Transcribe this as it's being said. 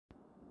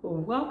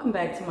Welcome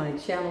back to my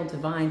channel,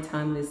 Divine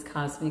Timeless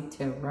Cosmic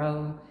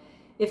Tarot.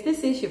 If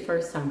this is your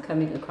first time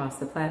coming across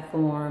the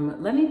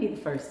platform, let me be the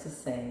first to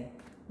say,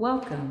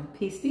 welcome,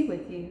 peace be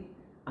with you,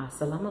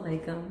 assalamu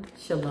alaikum,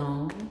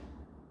 shalom,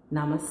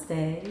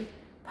 namaste,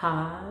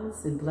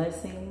 paz, and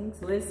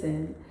blessings.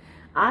 Listen,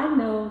 I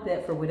know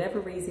that for whatever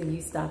reason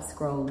you stopped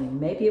scrolling.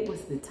 Maybe it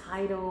was the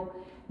title,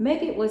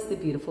 maybe it was the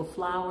beautiful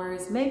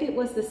flowers, maybe it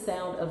was the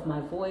sound of my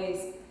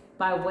voice,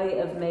 by way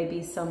of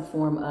maybe some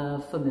form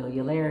of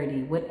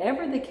familiarity.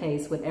 Whatever the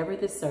case, whatever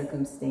the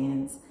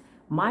circumstance,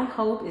 my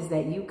hope is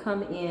that you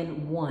come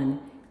in, one,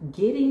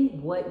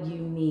 getting what you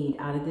need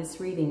out of this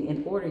reading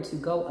in order to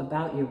go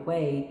about your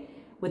way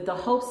with the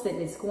hopes that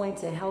it's going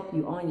to help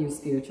you on your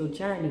spiritual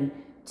journey.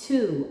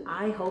 Two,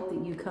 I hope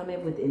that you come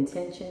in with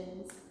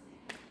intentions,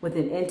 with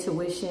an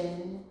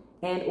intuition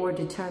and or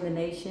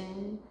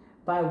determination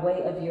by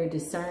way of your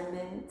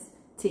discernment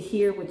to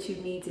hear what you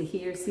need to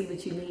hear, see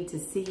what you need to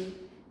see,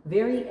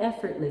 very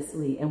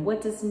effortlessly. And what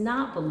does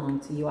not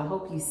belong to you, I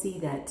hope you see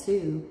that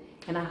too.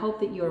 And I hope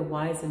that you are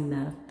wise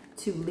enough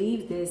to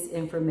leave this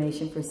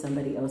information for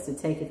somebody else to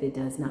take if it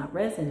does not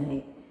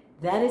resonate.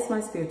 That is my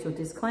spiritual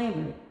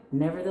disclaimer.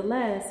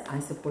 Nevertheless, I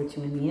support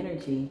you in the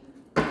energy.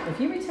 If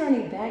you're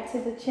returning back to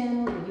the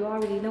channel, you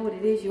already know what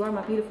it is. You are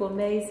my beautiful,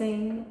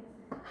 amazing,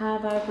 high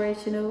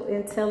vibrational,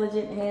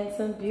 intelligent,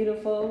 handsome,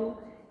 beautiful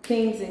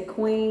kings and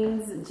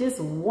queens, just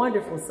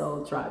wonderful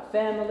soul tribe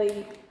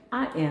family.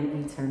 I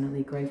am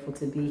eternally grateful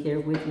to be here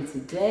with you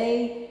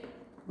today.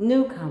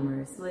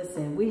 Newcomers,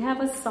 listen, we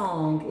have a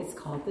song. It's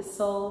called the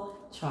Soul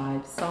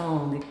Tribe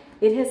Song.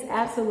 It has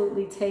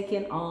absolutely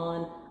taken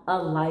on a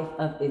life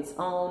of its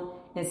own.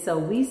 And so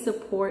we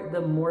support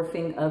the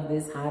morphing of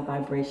this high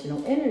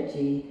vibrational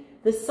energy.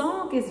 The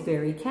song is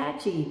very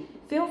catchy.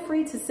 Feel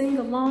free to sing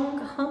along,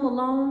 hum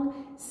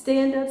along,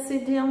 stand up,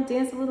 sit down,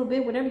 dance a little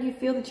bit, whatever you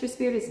feel that your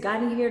spirit is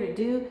guiding you here to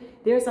do.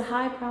 There's a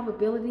high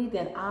probability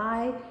that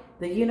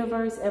the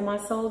universe, and my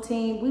soul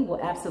team, we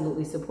will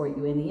absolutely support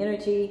you in the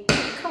energy.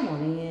 Come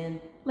on in.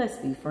 Let's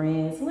be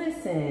friends.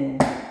 Listen.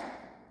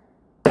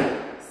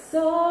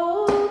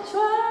 Soul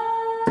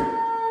tribe,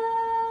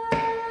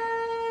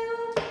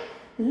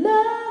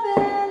 love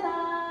and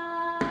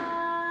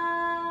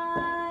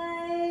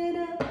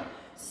light.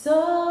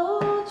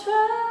 Soul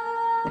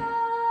tribe,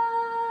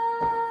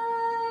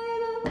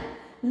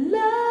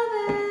 love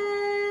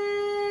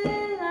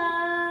and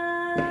light.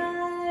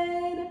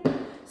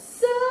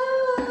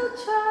 Soul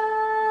tribe,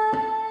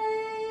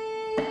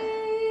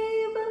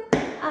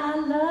 I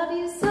love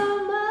you so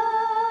much.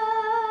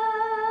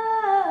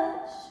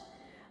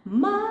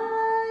 My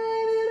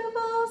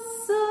beautiful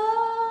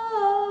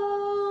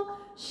soul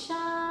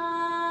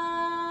shines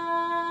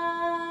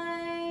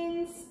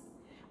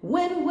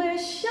when we're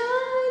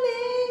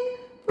shining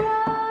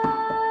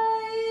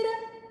bright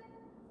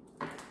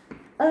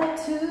up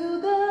to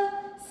the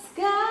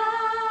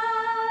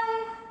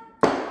sky.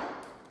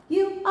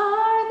 You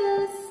are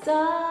the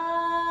stars.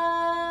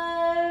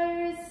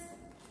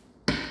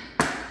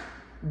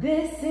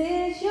 This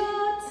is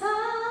your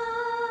time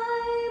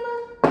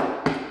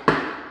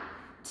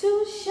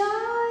to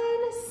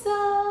shine so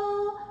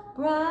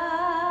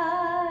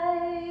bright.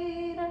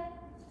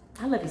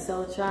 I love you,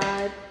 Soul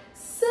Tribe.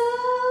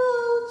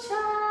 Soul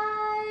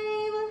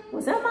Tribe.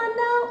 Was that my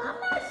note? I'm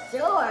not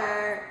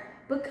sure.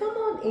 But come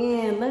on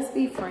in. Let's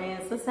be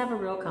friends. Let's have a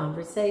real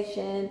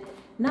conversation.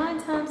 9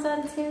 times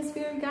out of 10,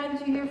 Spirit guided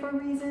you here for a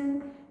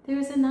reason.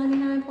 There's a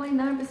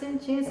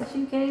 99.9% chance that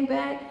you came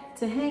back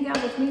to hang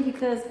out with me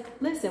because,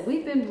 listen,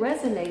 we've been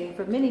resonating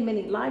for many,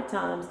 many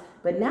lifetimes,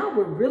 but now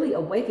we're really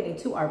awakening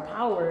to our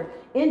power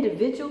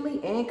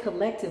individually and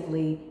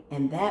collectively.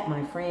 And that,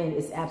 my friend,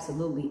 is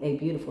absolutely a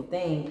beautiful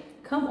thing.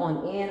 Come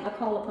on in. I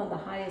call upon the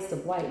highest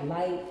of white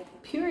light,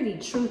 purity,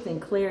 truth,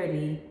 and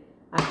clarity.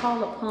 I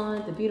call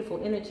upon the beautiful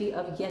energy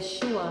of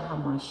Yeshua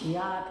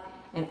HaMashiach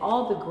and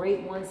all the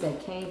great ones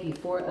that came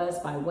before us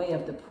by way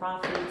of the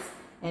prophets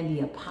and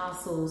the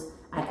apostles.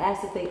 I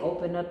ask that they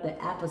open up the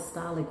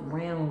apostolic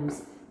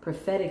realms,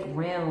 prophetic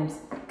realms,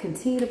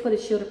 continue to put a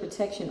shield of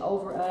protection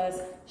over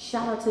us.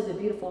 Shout out to the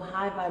beautiful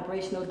high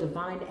vibrational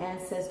divine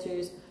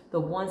ancestors,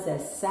 the ones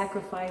that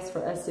sacrificed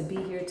for us to be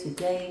here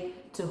today,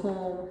 to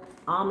whom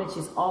homage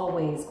is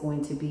always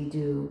going to be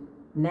due.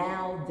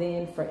 Now,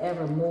 then,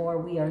 forevermore.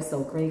 We are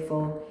so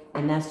grateful,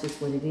 and that's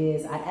just what it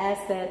is. I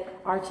ask that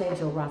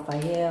Archangel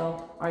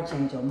Raphael,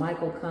 Archangel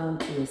Michael come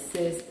to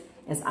assist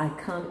as I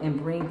come and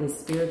bring this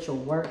spiritual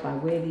work by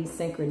way of these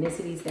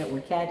synchronicities that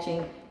we're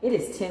catching. It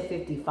is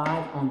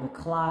 10:55 on the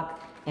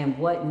clock and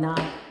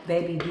whatnot.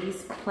 Baby,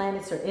 these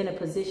planets are in a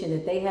position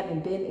that they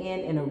haven't been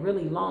in a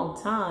really long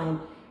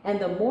time. And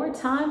the more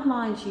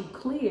timelines you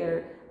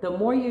clear, the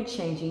more you're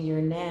changing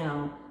your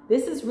now.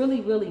 This is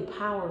really, really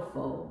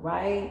powerful,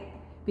 right?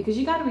 Because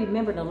you got to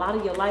remember, in a lot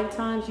of your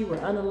lifetimes, you were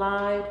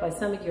unalived by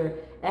some of your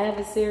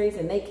adversaries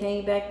and they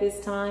came back this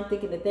time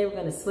thinking that they were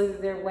going to slither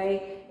their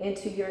way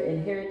into your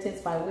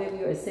inheritance by way of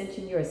your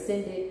ascension, your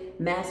ascended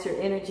master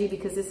energy,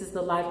 because this is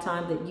the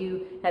lifetime that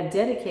you have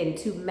dedicated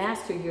to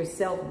master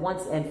yourself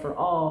once and for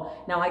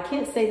all. Now, I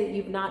can't say that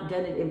you've not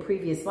done it in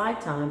previous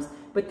lifetimes,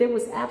 but there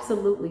was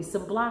absolutely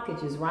some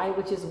blockages, right?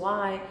 Which is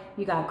why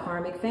you got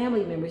karmic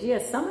family members.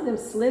 Yes, some of them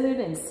slithered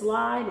and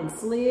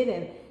slid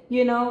and,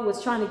 you know,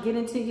 was trying to get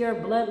into your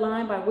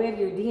bloodline by way of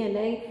your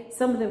DNA.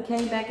 Some of them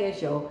came back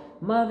as your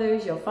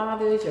mothers, your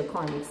fathers, your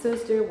karmic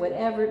sister,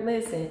 whatever.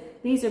 Listen,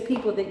 these are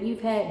people that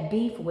you've had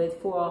beef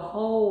with for a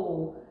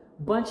whole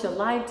bunch of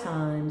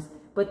lifetimes.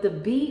 But the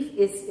beef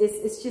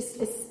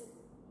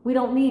we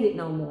don't need it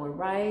no more,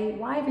 right?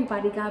 Why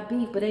everybody got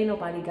beef, but ain't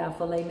nobody got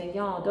filet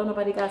mignon? Don't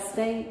nobody got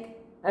steak?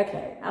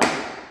 Okay,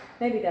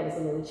 maybe that was a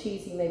little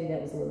cheesy. Maybe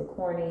that was a little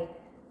corny.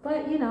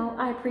 But, you know,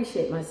 I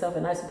appreciate myself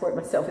and I support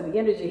myself in the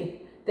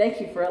energy. Thank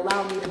you for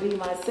allowing me to be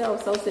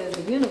myself. So says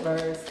the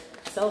universe.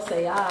 So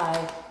say I.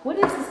 What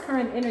is this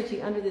current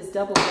energy under this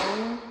double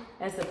moon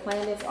as the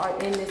planets are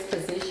in this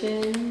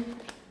position?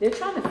 They're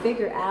trying to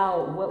figure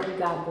out what we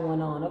got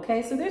going on,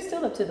 okay? So they're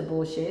still up to the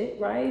bullshit,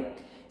 right?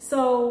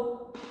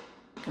 So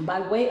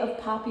by way of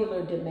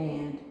popular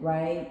demand,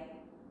 right,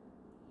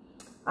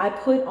 I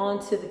put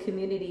onto the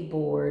community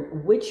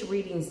board, which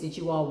readings did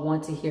you all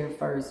want to hear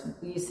first?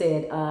 You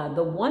said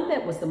the one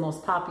that was the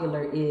most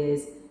popular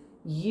is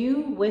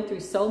you went through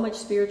so much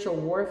spiritual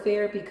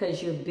warfare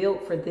because you're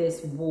built for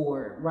this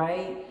war,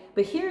 right?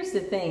 But here's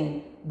the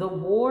thing. The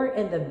war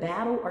and the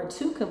battle are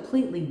two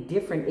completely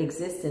different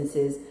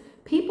existences.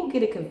 People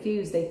get it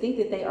confused. They think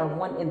that they are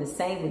one and the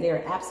same, but they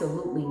are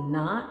absolutely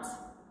not.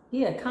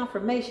 Yeah,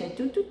 confirmation.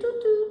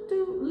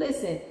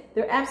 Listen,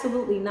 they're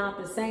absolutely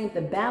not the same.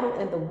 The battle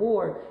and the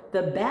war,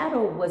 the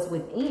battle was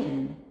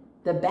within.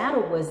 The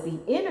battle was the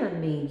inner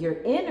me, your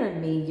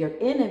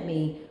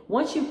enemy.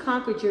 Once you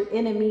conquered your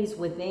enemies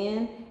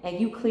within and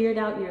you cleared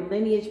out your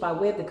lineage by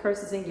way of the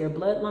curses in your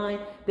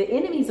bloodline, the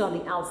enemies on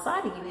the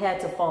outside of you had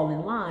to fall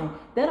in line.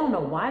 They don't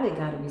know why they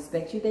got to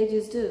respect you. They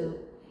just do.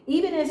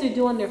 Even as they're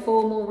doing their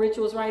full moon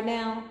rituals right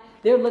now,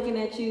 they're looking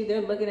at you.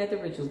 They're looking at the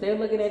rituals. They're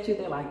looking at you.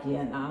 They're like,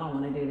 yeah, no, I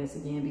don't want to do this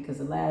again because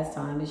the last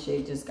time this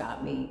shit just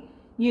got me,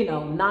 you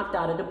know, knocked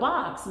out of the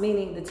box,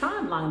 meaning the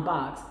timeline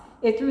box.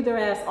 It threw their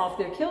ass off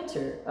their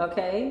kilter,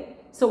 okay?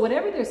 So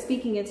whatever they're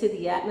speaking into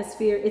the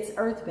atmosphere, it's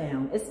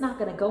earthbound. It's not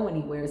going to go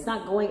anywhere. It's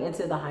not going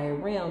into the higher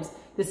realms.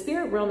 The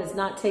spirit realm is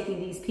not taking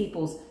these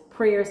people's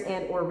prayers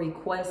and or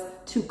requests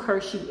to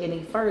curse you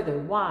any further.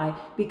 Why?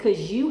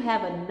 Because you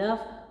have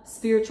enough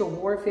spiritual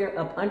warfare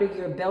up under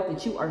your belt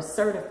that you are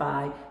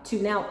certified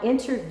to now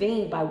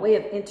intervene by way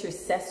of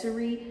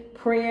intercessory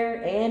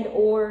prayer and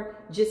or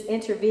just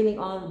intervening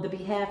on the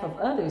behalf of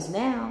others.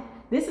 Now,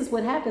 this is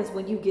what happens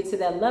when you get to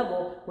that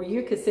level where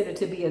you're considered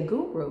to be a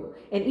guru.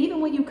 And even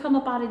when you come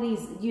up out of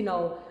these, you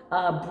know,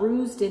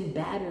 bruised and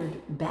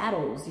battered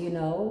battles, you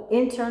know,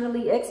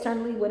 internally,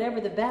 externally, whatever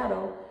the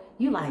battle,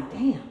 you like,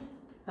 damn,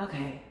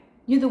 okay,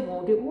 you're the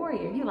wounded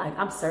warrior. You're like,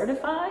 I'm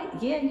certified?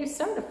 Yeah, you're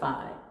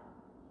certified.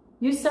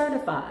 You're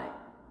certified.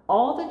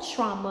 All the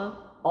trauma,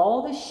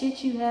 all the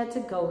shit you had to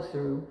go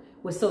through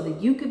was so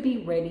that you could be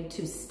ready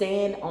to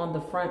stand on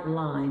the front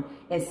line.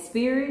 And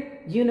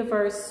spirit,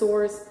 universe,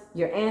 source,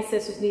 your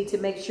ancestors need to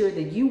make sure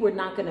that you were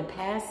not going to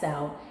pass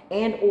out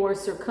and or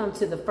succumb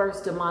to the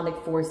first demonic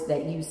force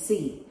that you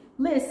see.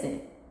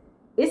 Listen,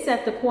 it's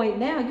at the point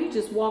now you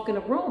just walk in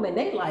a room and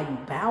they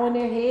like bowing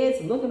their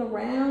heads, looking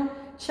around.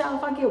 Child,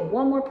 if I get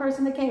one more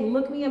person that can't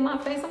look me in my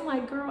face, I'm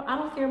like, girl, I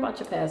don't care about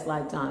your past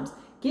lifetimes.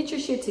 Get your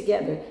shit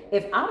together.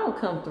 If I don't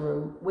come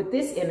through with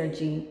this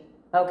energy,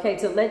 okay,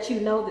 to let you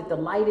know that the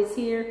light is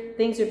here,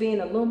 things are being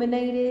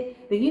illuminated,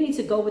 then you need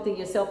to go within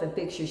yourself and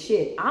fix your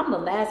shit. I'm the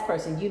last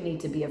person you need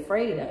to be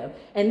afraid of.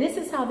 And this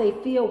is how they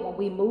feel when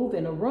we move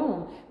in a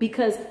room,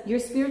 because your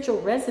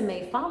spiritual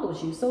resume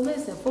follows you. So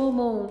listen, full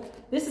moon,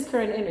 this is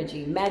current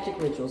energy, magic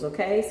rituals,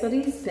 okay? So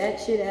these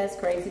batshit ass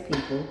crazy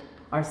people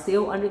are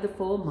still under the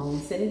full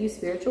moon, sending you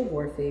spiritual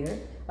warfare,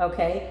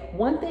 okay?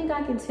 One thing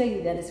I can tell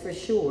you that is for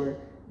sure,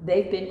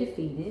 they've been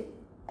defeated.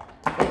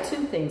 And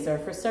two things are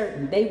for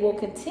certain. They will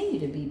continue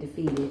to be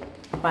defeated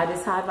by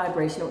this high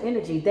vibrational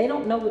energy. They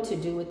don't know what to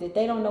do with it.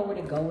 They don't know where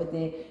to go with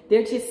it.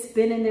 They're just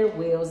spinning their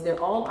wheels.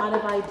 They're all out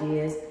of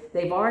ideas.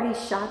 They've already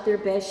shot their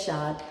best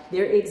shot.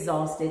 They're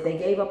exhausted. They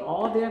gave up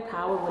all their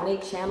power when they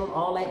channeled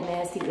all that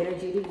nasty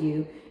energy to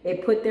you.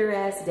 It put their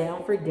ass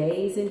down for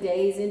days and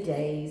days and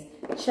days.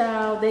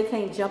 Child, they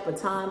can't jump a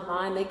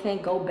timeline. They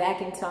can't go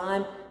back in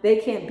time. They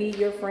can't be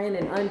your friend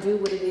and undo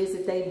what it is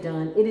that they've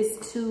done. It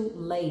is too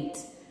late.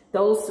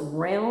 Those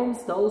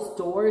realms, those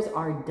doors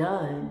are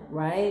done,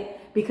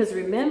 right? Because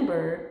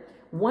remember,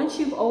 once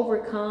you've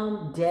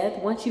overcome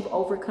death, once you've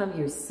overcome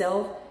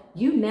yourself,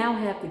 you now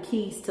have the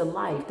keys to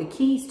life, the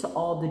keys to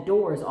all the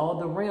doors, all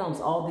the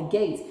realms, all the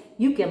gates.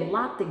 You can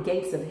lock the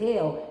gates of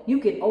hell. You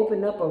can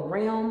open up a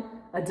realm,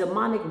 a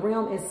demonic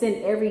realm, and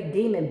send every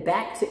demon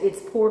back to its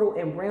portal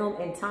and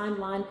realm and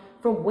timeline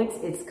from whence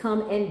it's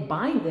come and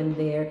bind them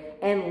there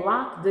and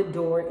lock the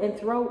door and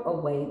throw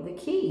away the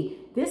key.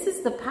 This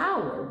is the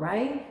power,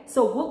 right?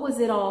 So what was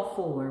it all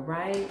for,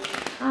 right?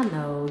 I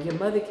know your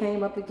mother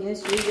came up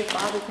against you. Your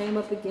father came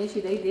up against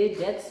you. They did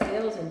death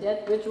spells and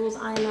death rituals.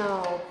 I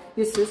know.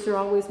 Your sister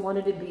always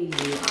wanted to be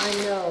you. I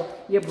know.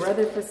 Your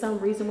brother, for some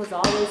reason, was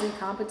always in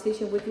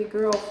competition with your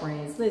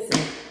girlfriends.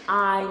 Listen,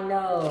 I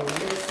know.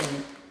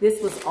 Listen, this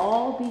was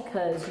all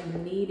because you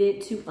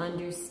needed to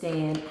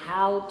understand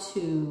how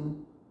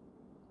to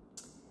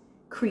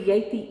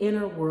create the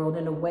inner world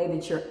in a way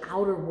that your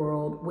outer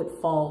world would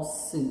fall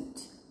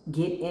suit.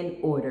 Get in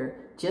order.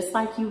 Just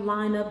like you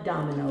line up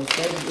dominoes,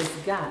 baby, it's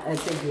got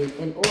to get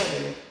in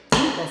order.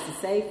 That's to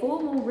say,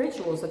 full moon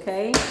rituals,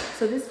 okay?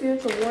 So this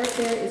spiritual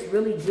warfare is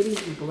really getting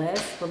you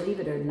blessed,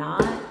 believe it or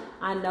not.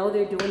 I know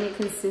they're doing it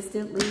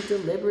consistently,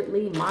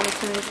 deliberately,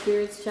 monitoring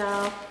spirits,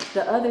 child.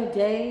 The other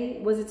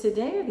day, was it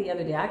today or the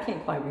other day? I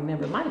can't quite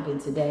remember. It might have been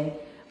today.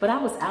 But I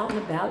was out and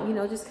about, you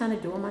know, just kind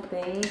of doing my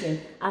thing.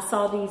 And I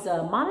saw these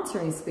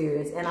monitoring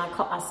spirits. And I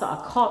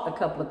caught a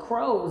couple of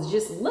crows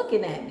just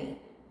looking at me.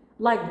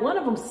 Like one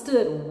of them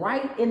stood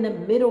right in the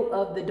middle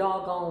of the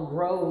doggone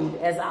road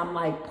as I'm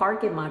like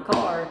parking my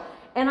car.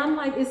 And I'm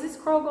like, is this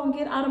crow going to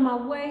get out of my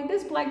way?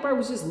 This blackbird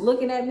was just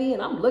looking at me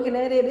and I'm looking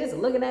at it. It's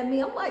looking at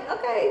me. I'm like,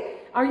 okay,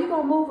 are you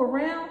going to move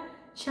around?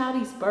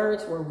 Child, these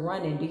birds were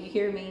running. Do you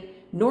hear me?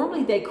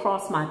 Normally they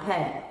cross my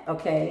path,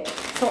 okay?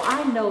 So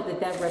I know that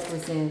that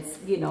represents,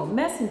 you know,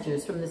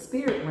 messengers from the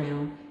spirit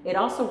realm. It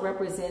also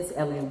represents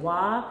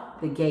Eloi,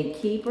 the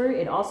gatekeeper.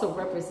 It also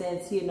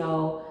represents, you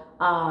know,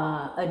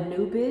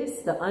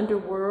 Anubis, the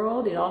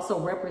underworld. It also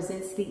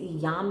represents the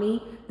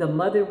Iyami, the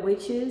mother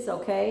witches,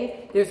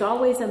 okay? There's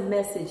always a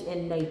message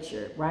in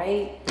nature,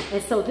 right?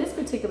 And so this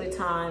particular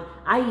time,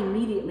 I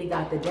immediately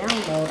got the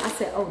download. I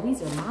said, oh,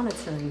 these are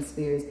monitoring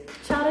spirits.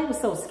 Child, they were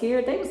so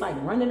scared. They was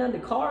like running under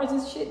cars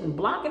and shit and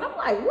blocking. I'm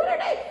like, what are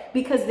they?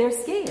 Because they're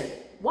scared.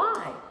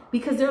 Why?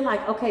 Because they're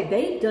like, okay,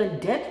 they've done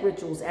death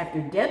rituals after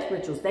death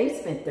rituals. They've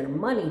spent their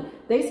money.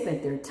 They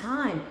spent their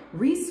time,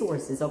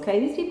 resources,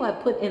 okay? These people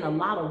have put in a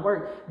lot of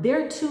work.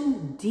 They're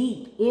too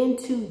deep, in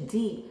too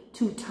deep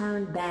to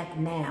turn back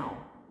now.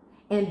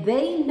 And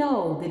they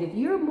know that if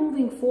you're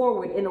moving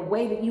forward in a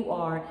way that you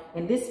are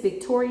in this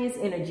victorious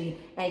energy,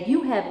 and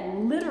you have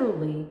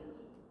literally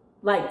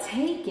like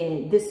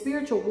taken the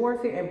spiritual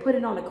warfare and put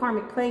it on the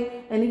karmic plate,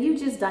 and then you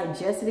just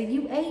digested it,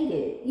 you ate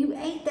it. You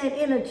ate that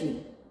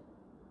energy.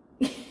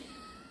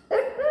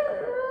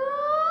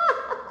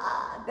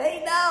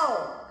 They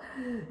know.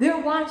 They're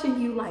watching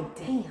you like,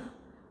 damn,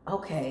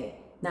 okay,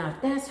 now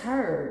if that's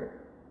her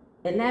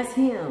and that's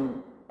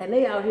him and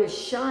they out here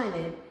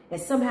shining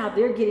and somehow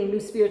they're getting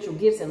new spiritual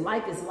gifts and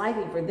life is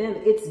lifing for them,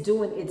 it's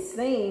doing its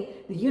thing,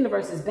 the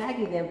universe is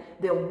backing them,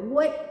 then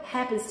what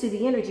happens to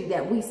the energy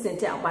that we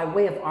sent out by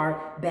way of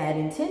our bad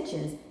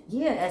intentions?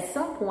 Yeah, at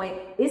some point,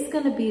 it's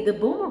going to be the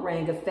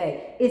boomerang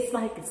effect. It's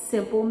like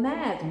simple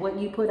math. What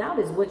you put out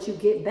is what you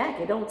get back.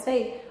 It don't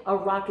take a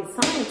rocket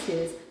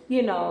scientist,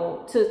 you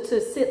know,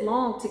 to sit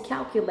long to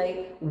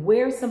calculate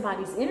where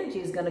somebody's energy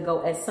is going to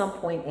go at some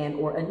point and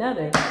or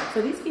another.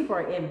 So these people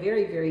are in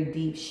very, very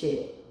deep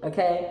shit,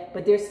 okay?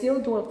 But they're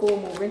still doing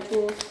full moon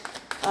rituals.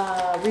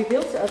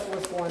 Reveal to us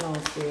what's going on,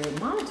 spirit.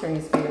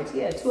 Monitoring spirits.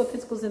 Yeah, Two of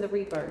Pentacles in the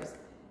reverse.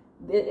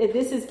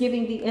 This is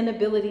giving the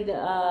inability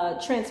to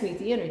transmute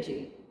the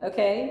energy,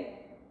 okay?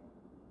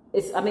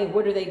 I mean,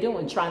 what are they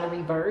doing? Trying to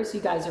reverse?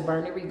 You guys are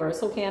burning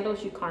reversal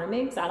candles, you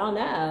karmics? I don't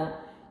know.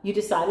 You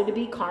decided to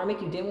be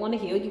karmic. You didn't want to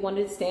heal. You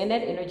wanted to stand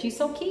that energy,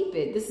 so keep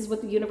it. This is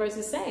what the universe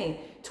is saying.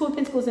 Two of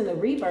Pentacles in the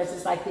reverse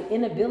is like the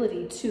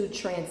inability to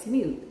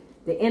transmute.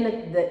 The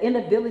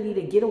inability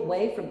to get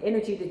away from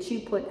energy that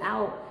you put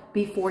out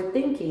before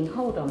thinking.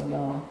 Hold on,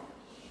 y'all.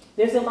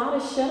 There's a lot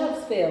of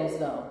shut-up spells,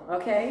 though,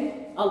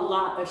 okay? A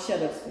lot of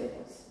shut-up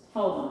spells.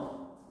 Hold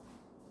on.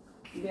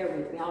 Bear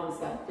with me. I always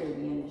got to clear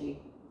the energy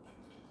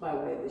by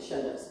way of the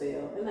shut-up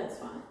spell, and that's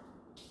fine.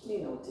 You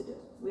know what to do.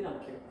 We don't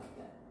care about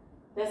that.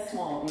 That's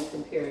small in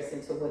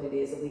comparison to what it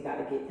is that we got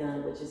to get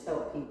done, which is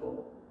help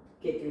people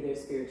get through their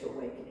spiritual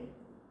awakening.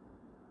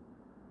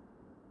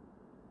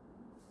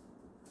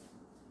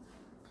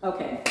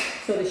 Okay,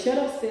 so the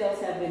shut-up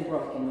spells have been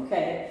broken,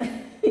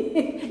 okay?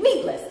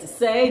 Needless to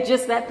say,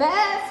 just that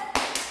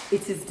fast,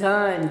 it is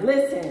done.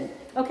 Listen.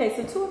 Okay,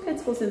 so Two of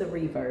Pentacles in the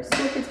reverse.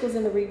 Two of Pentacles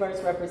in the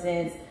reverse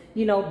represents,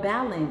 you know,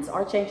 balance,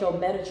 Archangel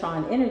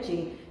Metatron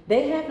energy.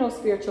 They have no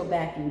spiritual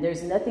backing.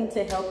 There's nothing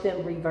to help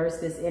them reverse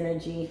this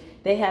energy.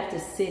 They have to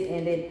sit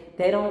in it.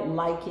 They don't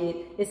like it.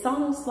 It's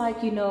almost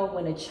like, you know,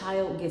 when a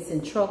child gets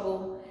in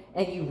trouble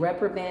and you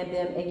reprimand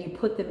them and you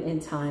put them in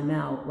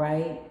timeout,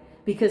 right?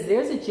 Because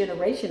there's a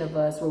generation of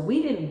us where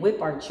we didn't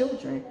whip our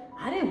children.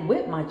 I didn't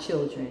whip my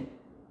children.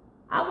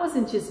 I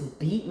wasn't just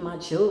beating my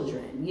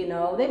children, you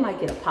know. They might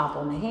get a pop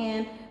on the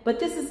hand, but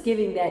this is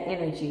giving that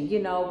energy. You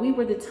know, we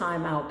were the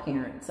timeout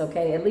parents,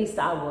 okay? At least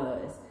I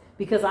was.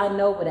 Because I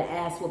know what an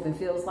ass whooping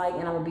feels like,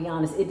 and I'm going to be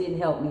honest, it didn't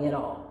help me at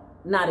all.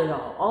 Not at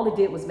all. All it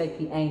did was make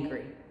me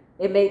angry.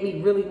 It made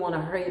me really want to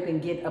hurry up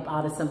and get up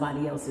out of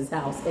somebody else's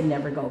house and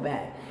never go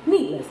back.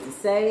 Needless to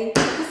say,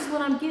 this is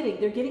what I'm getting.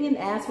 They're getting an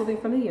ass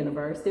whooping from the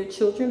universe. They're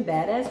children,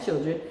 badass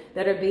children,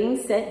 that are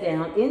being set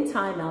down in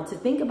timeout to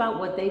think about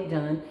what they've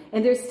done.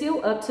 And they're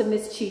still up to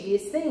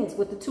mischievous things.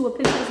 With the Two of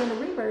Pentacles in the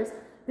reverse,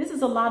 this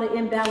is a lot of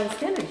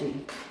imbalanced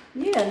energy.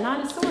 Yeah,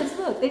 Knight of Swords,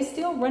 look, they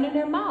still running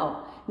their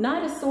mouth.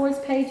 Knight of Swords,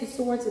 Page of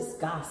Swords is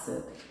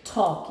gossip,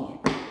 talking,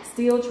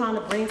 still trying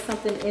to bring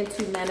something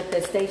into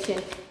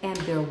manifestation, and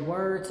their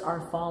words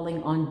are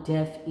falling on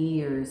deaf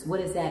ears. What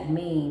does that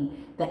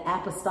mean? The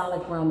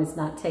apostolic realm is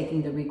not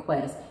taking the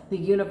request. The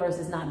universe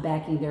is not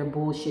backing their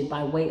bullshit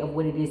by way of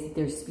what it is that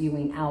they're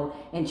spewing out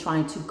and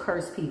trying to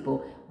curse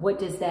people. What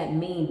does that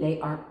mean?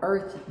 They are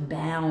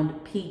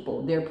earth-bound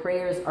people. Their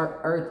prayers are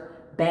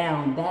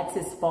earth-bound. That's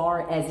as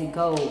far as it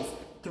goes.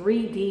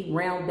 3D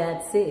realm,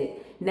 that's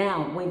it.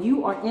 Now, when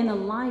you are in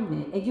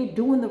alignment and you're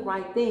doing the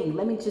right thing,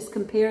 let me just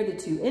compare the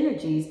two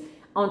energies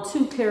on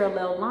two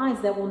parallel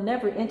lines that will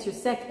never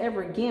intersect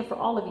ever again for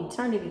all of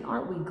eternity.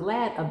 Aren't we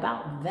glad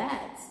about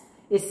that?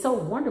 It's so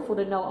wonderful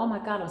to know, oh my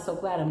God, I'm so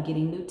glad I'm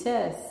getting new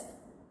tests,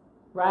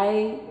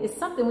 right? It's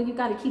something when you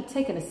got to keep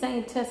taking the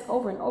same test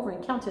over and over,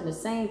 encountering the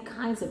same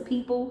kinds of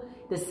people,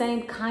 the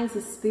same kinds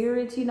of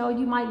spirits. You know,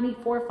 you might meet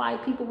 4 or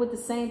 5 people with the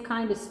same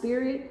kind of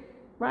spirit.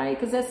 Right?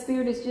 Because that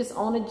spirit is just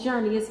on a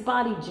journey. It's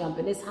body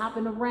jumping. It's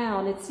hopping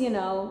around. It's, you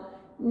know,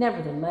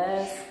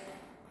 nevertheless,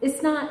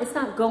 it's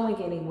not going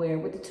anywhere.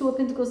 With the Two of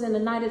Pentacles and the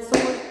Knight of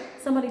Swords,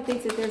 somebody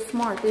thinks that they're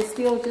smart. They're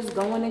still just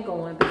going and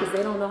going because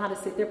they don't know how to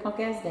sit their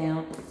punk ass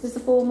down. It's a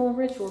full moon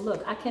ritual.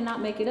 Look, I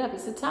cannot make it up.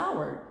 It's a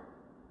tower.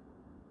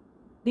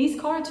 These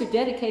cards are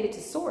dedicated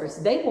to source.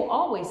 They will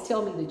always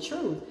tell me the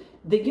truth.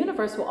 The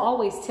universe will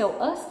always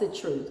tell us the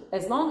truth.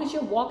 As long as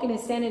you're walking and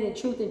standing in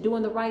truth and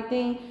doing the right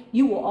thing,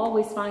 you will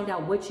always find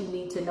out what you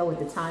need to know at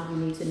the time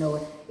you need to know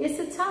it. It's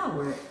a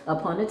tower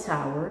upon a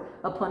tower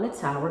upon a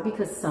tower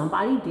because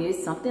somebody did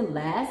something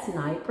last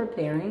night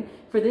preparing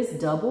for this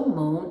double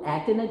moon,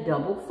 acting a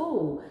double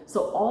fool.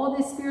 So all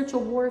this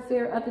spiritual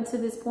warfare up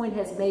until this point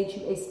has made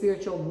you a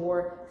spiritual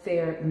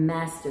warfare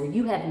master.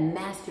 You have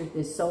mastered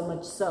this so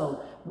much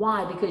so.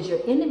 Why? Because your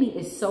enemy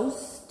is so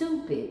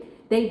stupid.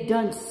 They've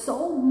done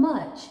so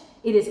much.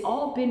 It has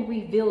all been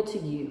revealed to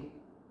you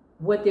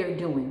what they're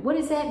doing. What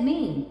does that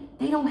mean?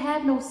 They don't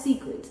have no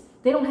secrets.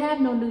 They don't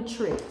have no new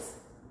tricks.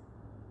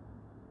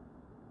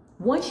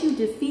 Once you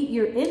defeat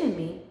your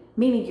enemy,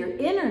 meaning your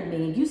inner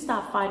me, you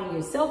stop fighting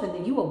yourself and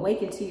then you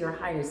awaken to your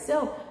higher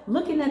self.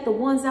 Looking at the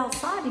ones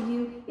outside of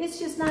you, it's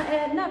just not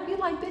adding up. You're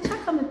like, bitch, I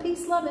come in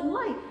peace, love, and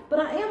light, but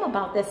I am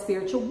about that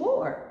spiritual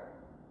war.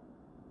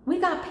 We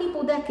got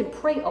people that can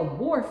pray a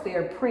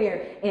warfare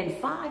prayer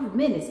in 5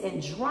 minutes and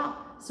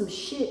drop some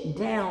shit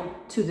down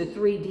to the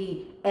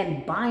 3D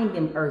and bind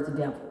them earth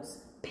devils.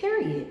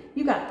 Period.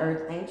 You got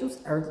earth angels,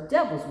 earth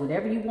devils,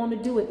 whatever you want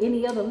to do at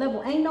any other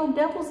level. Ain't no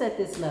devils at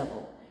this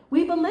level.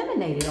 We've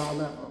eliminated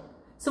all of them.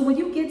 So when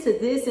you get to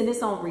this and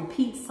it's on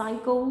repeat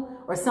cycle,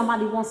 or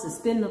somebody wants to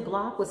spin the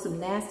block with some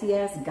nasty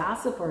ass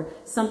gossip or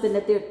something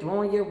that they're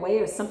throwing your way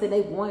or something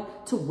they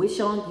want to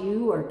wish on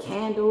you or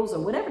candles or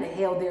whatever the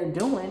hell they're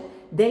doing,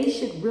 they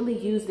should really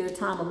use their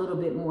time a little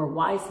bit more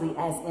wisely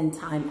as in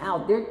time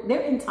out.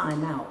 They're in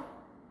time out.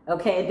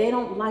 Okay, they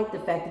don't like the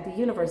fact that the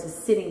universe is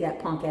sitting that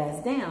punk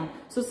ass down.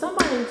 So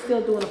somebody is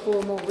still doing a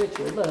full moon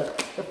ritual. Look,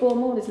 the full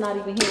moon is not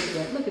even here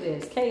yet. Look at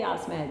this,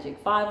 chaos magic,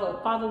 five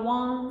of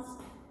wands,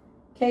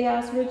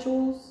 chaos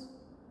rituals,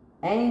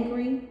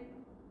 angry.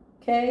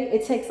 Okay,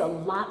 it takes a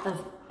lot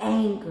of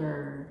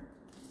anger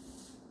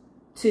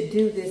to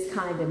do this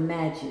kind of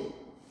magic.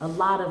 A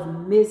lot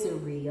of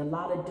misery, a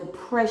lot of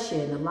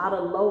depression, a lot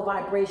of low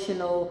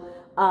vibrational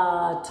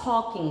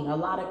talking, a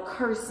lot of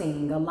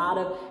cursing, a lot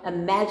of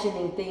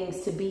imagining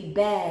things to be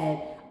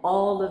bad.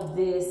 All of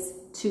this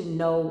to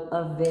no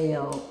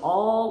avail.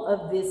 All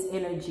of this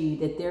energy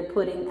that they're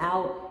putting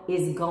out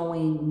is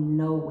going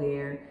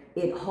nowhere.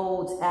 It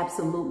holds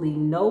absolutely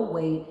no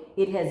weight.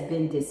 It has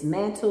been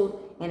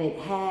dismantled and it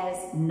has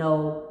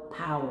no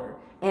power.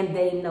 And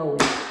they know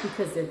it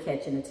because they're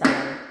catching a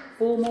tower.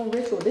 Full moon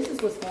ritual. This is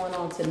what's going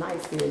on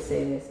tonight, Spirit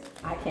says.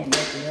 I can't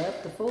make it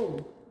up. The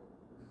Fool.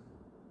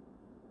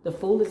 The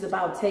Fool is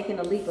about taking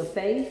a leap of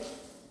faith.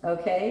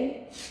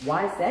 Okay.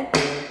 Why is that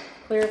good?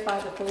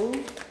 Clarify the Fool.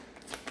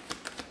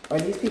 Or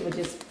are these people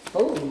just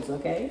fools?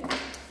 Okay.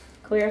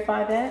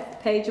 Clarify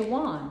that. Page of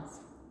Wands.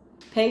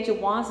 Page of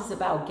Wands is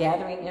about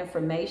gathering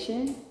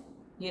information.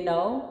 You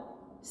know.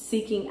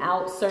 Seeking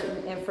out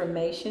certain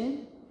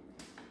information.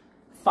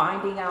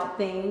 Finding out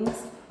things.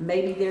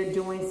 Maybe they're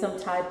doing some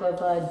type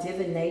of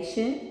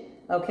divination,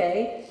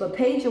 okay? But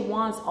Page of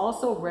Wands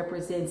also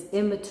represents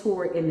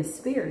immature in the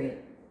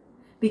spirit.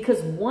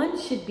 Because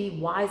one should be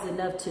wise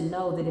enough to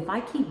know that if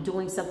I keep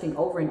doing something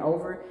over and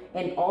over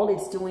and all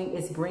it's doing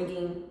is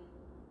bringing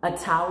a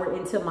tower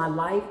into my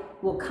life,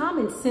 well,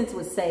 common sense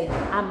would say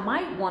I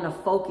might want to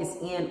focus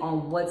in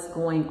on what's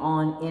going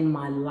on in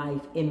my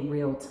life in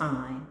real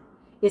time.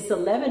 It's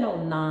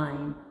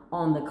 11:09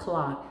 on the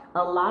clock.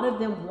 A lot of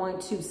them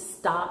want to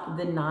stop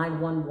the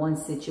 911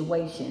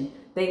 situation.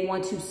 They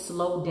want to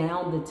slow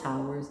down the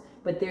towers,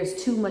 but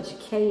there's too much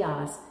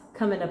chaos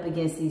coming up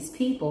against these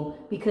people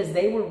because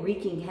they were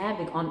wreaking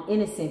havoc on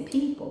innocent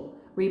people.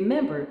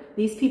 Remember,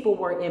 these people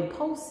were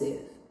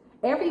impulsive.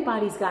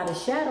 Everybody's got a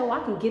shadow.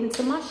 I can get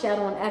into my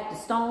shadow and act a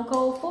stone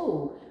cold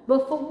fool.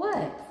 But for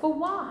what? For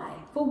why?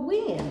 For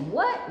when?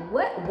 What?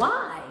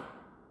 Why?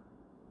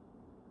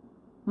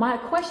 My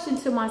question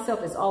to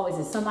myself is always,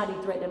 is somebody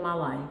threatening my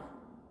life?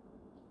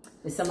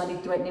 Is somebody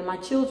threatening my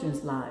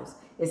children's lives?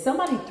 Is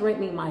somebody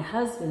threatening my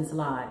husband's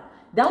life?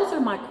 Those are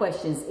my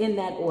questions in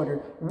that order.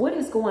 What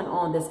is going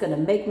on that's going to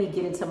make me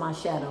get into my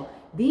shadow?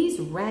 These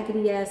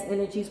raggedy ass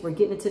energies were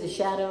getting into the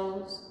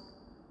shadows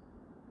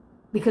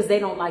because they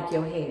don't like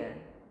your hair.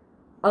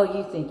 Oh,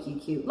 you think you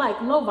cute. Like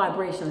low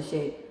vibrational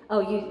shit. Oh,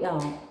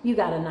 you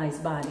got a nice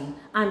body.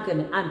 I'm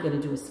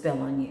gonna do a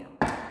spell on you.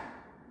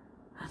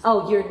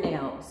 Oh, your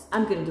nails.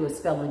 I'm going to do a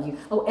spell on you.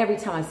 Oh, every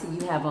time I see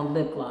you have on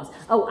lip gloss.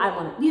 Oh, I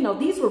want to, you know,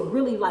 these were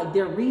really like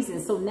their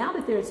reasons. So now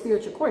that they're in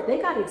spiritual court, they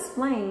got to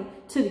explain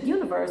to the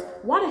universe,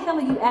 why the hell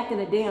are you acting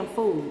a damn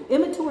fool?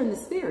 Immature in the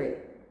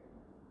spirit.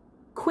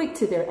 Quick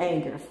to their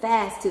anger,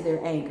 fast to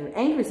their anger.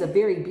 Anger is a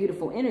very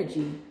beautiful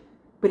energy,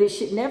 but it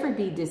should never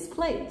be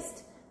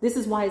displaced. This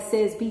is why it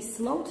says be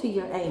slow to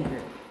your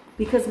anger.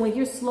 Because when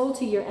you're slow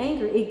to your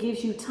anger, it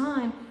gives you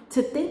time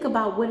to think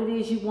about what it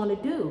is you want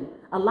to do.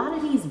 A lot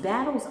of these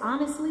battles,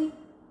 honestly,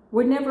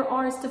 were never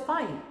ours to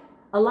fight.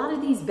 A lot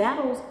of these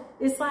battles,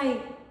 it's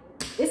like,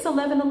 it's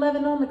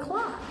 11:11 on the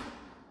clock.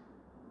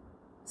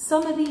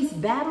 Some of these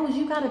battles,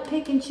 you got to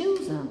pick and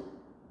choose them.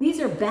 These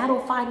are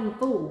battle fighting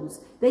fools.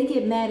 They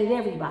get mad at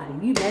everybody.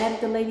 You mad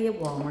at the lady at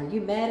Walmart.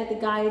 You mad at the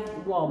guy at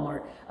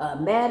Walmart.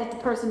 Mad at the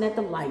person at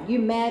the light. You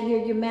mad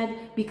here. You're mad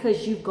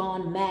because you've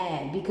gone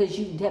mad. Because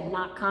you have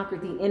not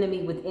conquered the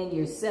enemy within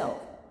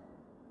yourself.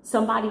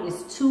 Somebody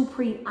is too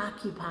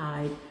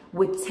preoccupied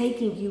with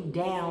taking you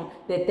down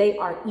that they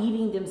are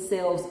eating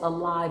themselves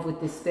alive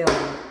with this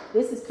failure.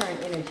 This is current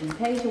energy.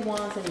 Page of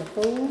Wands and the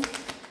Fool.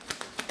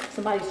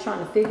 Somebody's trying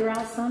to figure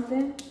out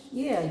something.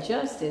 Yeah,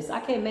 justice.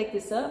 I can't make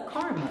this up.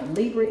 Karma.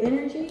 Libra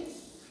energy.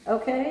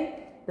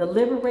 Okay. The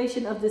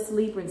liberation of this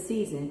Libran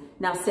season.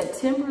 Now,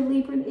 September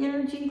Libran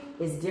energy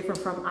is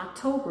different from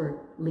October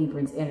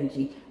Libran's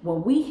energy.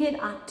 When we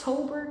hit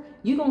October,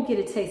 you're going to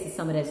get a taste of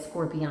some of that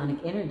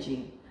scorpionic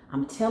energy.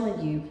 I'm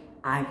telling you,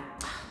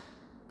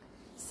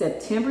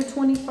 September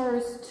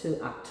 21st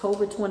to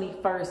October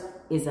 21st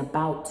is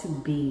about to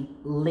be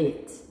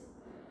lit.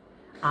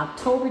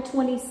 October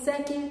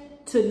 22nd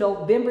to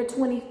November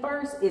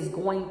 21st is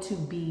going to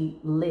be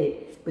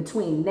lit.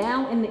 Between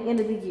now and the end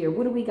of the year,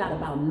 what do we got?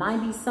 About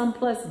 90 some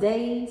plus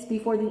days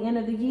before the end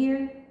of the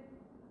year?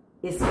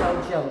 It's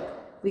no joke.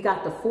 We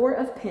got the Four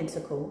of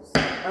Pentacles,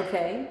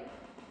 okay?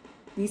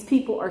 These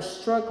people are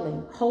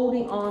struggling,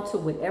 holding on to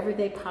whatever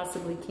they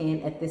possibly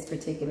can at this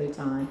particular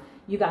time.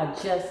 You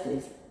got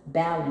justice,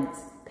 balance,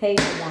 Page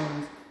of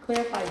Wands.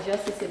 Clarify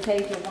justice and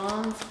Page of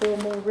Wands, full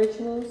moon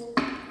rituals.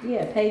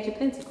 Yeah, Page of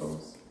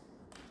Pentacles.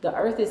 The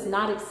earth is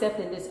not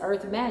accepting this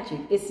earth magic.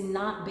 It's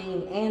not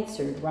being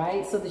answered,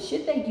 right? So the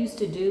shit they used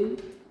to do,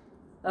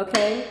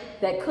 okay,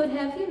 that could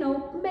have, you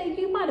know,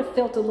 maybe you might have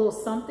felt a little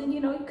something, you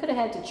know, you could have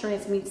had to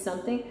transmute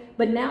something,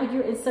 but now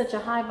you're in such a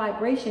high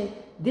vibration,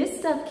 this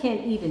stuff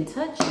can't even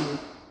touch you.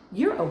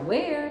 You're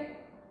aware.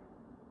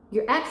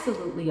 You're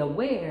absolutely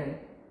aware,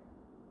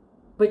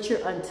 but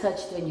you're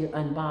untouched and you're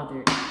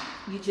unbothered.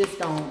 You just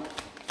don't,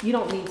 you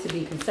don't need to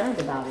be concerned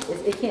about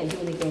it. It can't do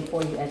anything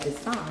for you at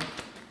this time.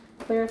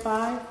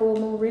 Clarify, full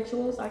moon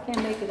rituals. I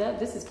can't make it up.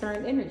 This is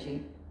current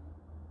energy.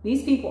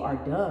 These people are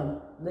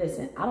dumb.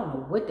 Listen, I don't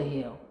know what the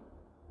hell.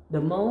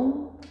 The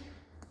moon.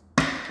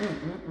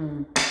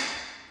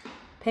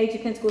 Page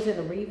of Pentacles in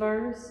the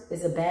reverse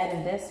is a bad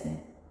investment.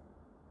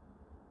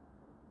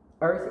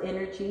 Earth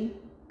energy.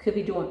 Could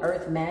be doing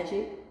earth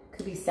magic.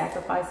 Could be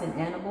sacrificing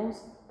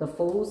animals. The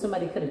Fool.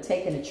 Somebody could have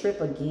taken a trip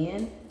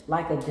again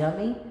like a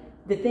dummy.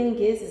 The thing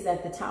is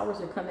that the towers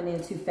are coming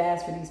in too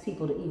fast for these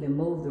people to even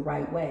move the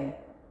right way.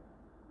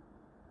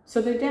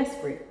 So they're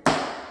desperate.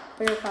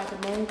 Clarify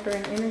the moon,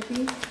 current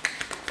energy.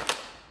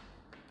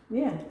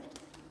 Yeah.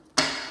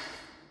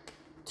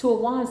 Two of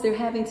Wands, they're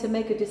having to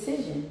make a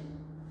decision.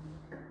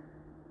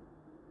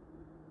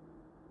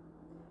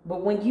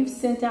 But when you've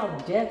sent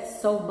out death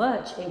so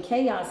much and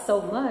chaos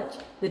so much,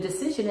 the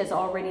decision has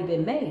already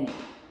been made.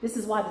 This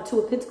is why the Two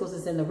of Pentacles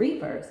is in the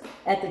reverse.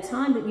 At the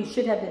time that you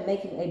should have been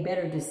making a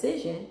better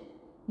decision,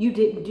 you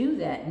didn't do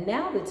that.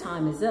 Now the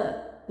time is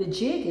up. The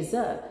jig is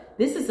up.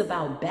 This is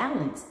about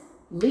balance.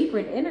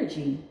 Libran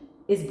energy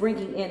is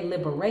bringing in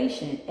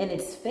liberation, and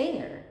it's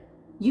fair.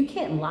 You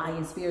can't lie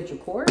in spiritual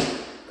court.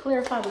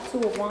 Clarify the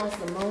Two of Wands,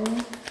 the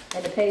moon,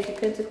 and the Page of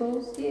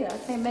Pentacles. Yeah, I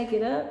can't make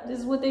it up. This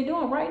is what they're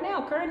doing right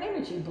now. Current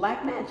energy,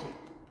 black magic.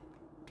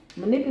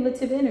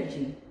 Manipulative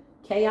energy,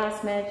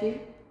 chaos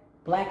magic,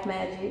 black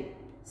magic,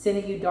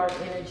 sending you dark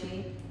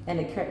energy. And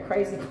the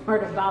crazy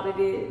part about it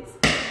is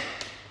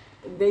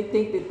they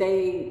think that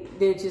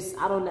they're just,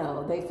 I don't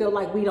know. They feel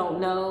like we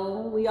don't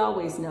know. We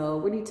always know.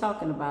 What are you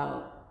talking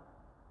about?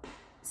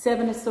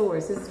 Seven of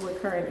Swords, this is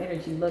what current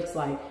energy looks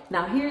like.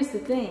 Now, here's the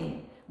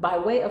thing. By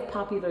way of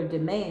popular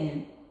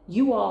demand,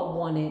 you all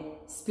wanted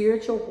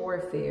spiritual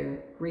warfare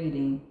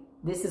reading.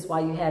 This is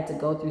why you had to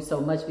go through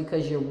so much,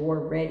 because you're war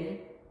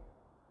ready.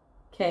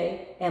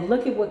 Okay? And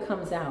look at what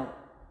comes out.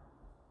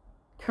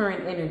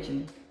 Current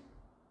energy.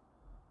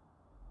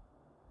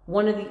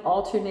 One of the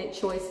alternate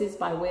choices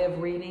by way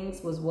of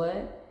readings was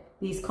what?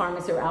 These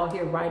karmics are out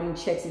here writing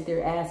checks that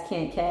their ass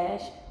can't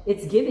cash.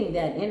 It's giving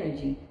that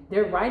energy.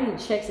 They're writing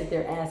checks that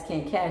their ass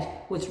can't cash.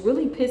 What's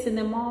really pissing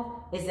them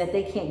off is that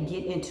they can't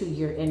get into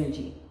your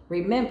energy.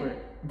 Remember,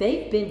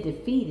 they've been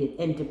defeated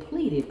and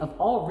depleted of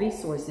all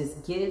resources,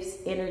 gifts,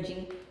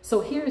 energy. So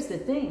here's the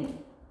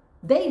thing.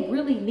 They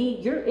really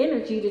need your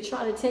energy to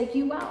try to take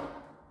you out.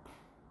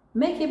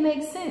 Make it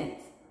make sense.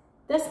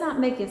 That's not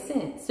making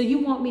sense. So you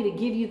want me to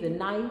give you the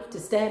knife to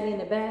stab me in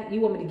the back?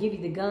 You want me to give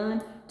you the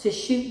gun to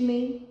shoot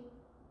me?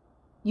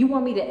 You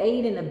want me to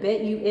aid and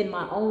abet you in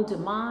my own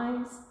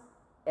demise?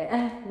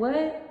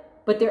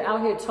 What? But they're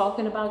out here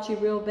talking about you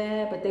real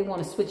bad, but they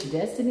want to switch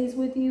destinies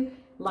with you?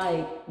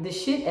 Like, the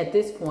shit at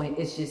this point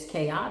is just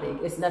chaotic.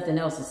 It's nothing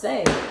else to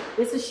say.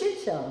 It's a shit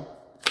show.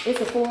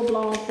 It's a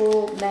full-blown,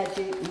 full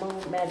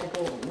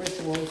magical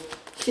rituals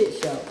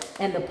shit show.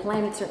 And the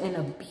planets are in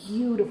a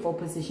beautiful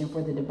position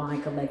for the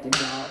divine collective,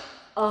 y'all.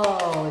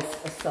 Oh,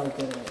 it's so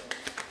good.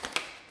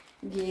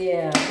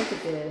 Yeah, look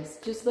at this.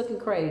 Just looking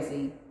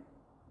crazy.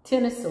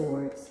 Ten of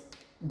Swords.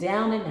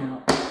 Down and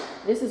out.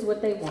 This is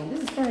what they want.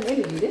 This is current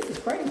energy. This is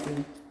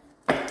crazy.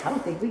 I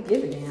don't think we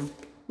give a damn.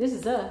 This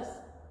is us.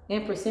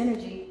 Empress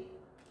energy.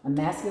 A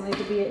masculine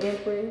can be an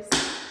empress.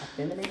 A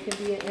feminine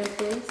can be an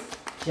empress.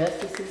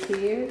 Justice is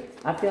here.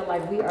 I feel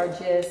like we are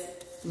just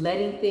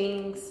letting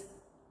things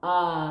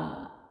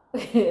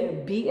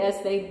be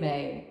as they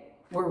may.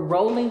 We're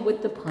rolling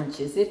with the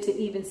punches, if to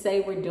even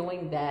say we're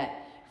doing that.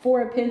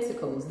 Four of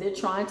Pentacles, they're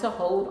trying to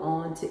hold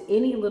on to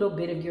any little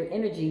bit of your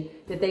energy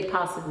that they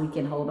possibly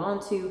can hold on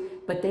to,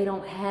 but they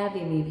don't have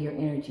any of your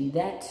energy.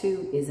 That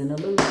too is an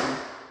illusion.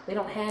 They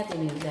don't have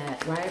any of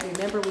that, right?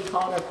 Remember we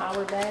called our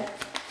power back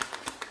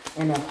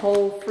and a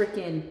whole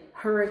freaking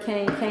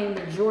hurricane came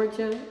to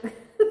Georgia?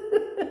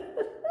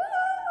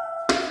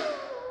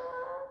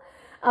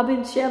 I've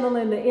been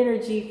channeling the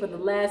energy for the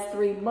last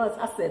 3 months.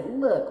 I said,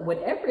 look,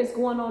 whatever is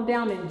going on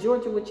down in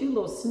Georgia with you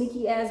little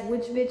sneaky ass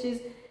witch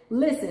bitches,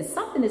 listen,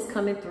 something is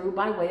coming through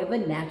by way of a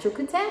natural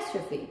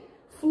catastrophe.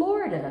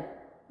 Florida,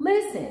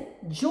 listen,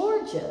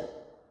 Georgia.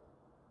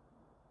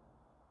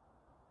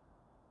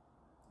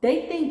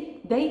 They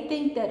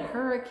think that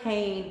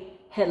Hurricane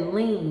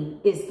Helene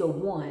is the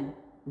one.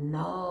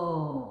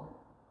 No.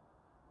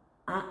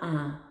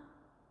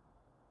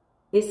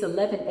 It's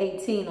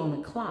 11:18 on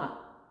the clock.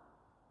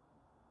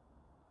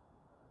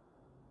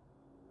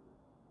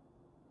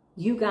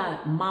 You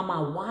got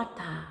Mama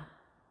Wata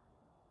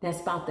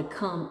that's about to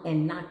come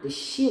and knock the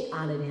shit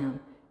out of them.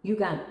 You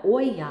got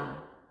Oya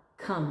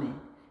coming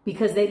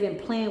because they've been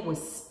playing with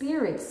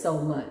spirit so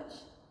much.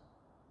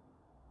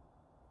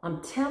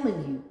 I'm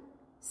telling you,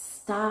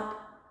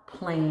 stop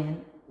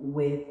playing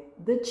with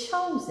the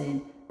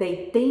chosen.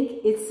 They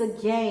think it's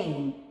a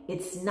game.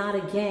 It's not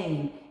a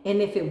game.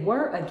 And if it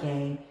were a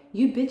game,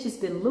 you bitches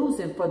been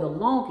losing for the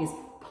longest.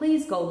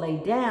 Please go lay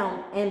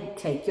down and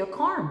take your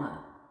karma.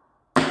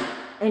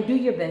 And do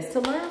your best to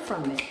learn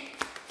from it.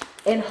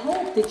 And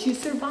hope that you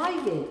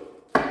survive it.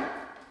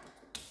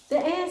 The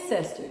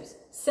ancestors,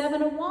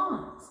 Seven of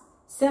Wands.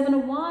 Seven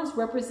of Wands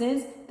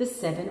represents the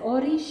 7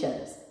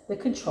 Orishas, the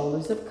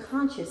controllers of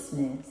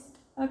consciousness.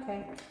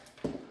 Okay.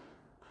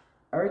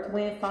 Earth,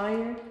 wind,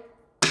 fire.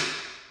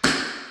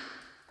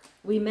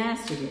 We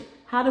mastered it.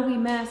 How do we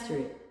master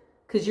it?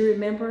 Because you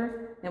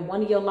remember in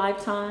one of your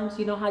lifetimes,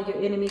 you know how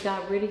your enemy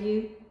got rid of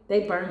you?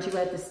 They burned you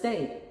at the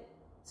stake.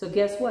 So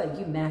guess what?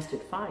 You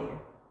mastered fire.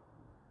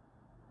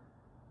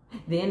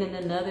 Then in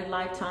another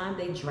lifetime,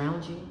 they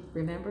drowned you.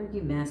 Remember?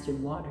 You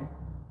mastered water.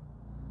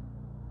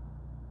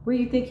 Where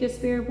do you think your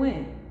spirit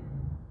went?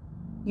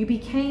 You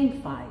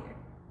became fire.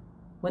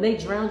 When they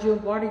drowned you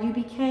in water, you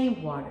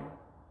became water.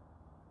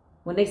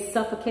 When they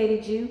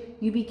suffocated you,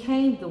 you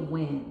became the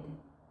wind.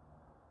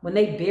 When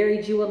they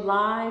buried you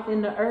alive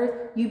in the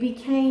earth, you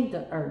became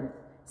the earth.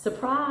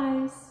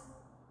 Surprise.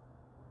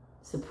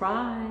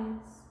 Surprise.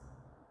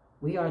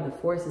 We are the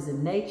forces of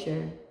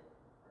nature.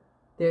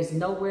 There's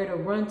nowhere to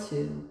run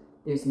to.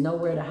 There's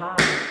nowhere to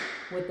hide.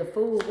 With the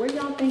fool, where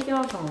y'all think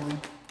y'all going?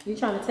 You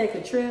trying to take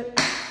a trip?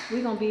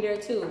 We gonna be there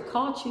too.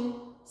 Caught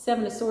you.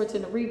 7 of Swords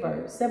in the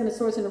reverse. 7 of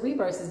Swords in the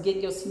reverse is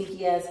getting your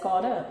sneaky ass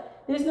caught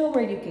up. There's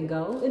nowhere you can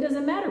go. It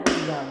doesn't matter where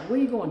you go. Where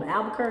you going?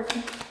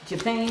 Albuquerque?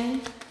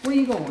 Japan? Where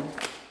you going?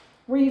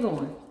 Where you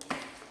going?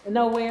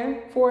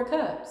 Nowhere. 4 of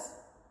Cups.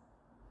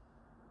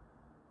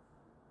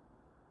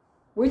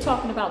 We're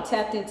talking about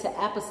tapped into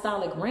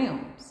apostolic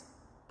realms,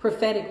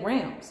 prophetic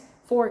realms.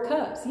 4 of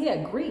Cups.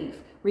 Yeah, grief.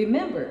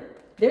 Remember,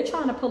 they're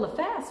trying to pull a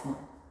fast one.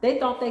 They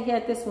thought they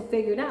had this one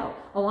figured out.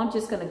 Oh, I'm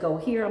just going to go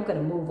here. I'm going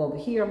to move over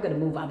here. I'm going to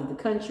move out of the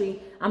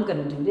country. I'm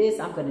going to do this.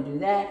 I'm going to do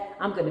that.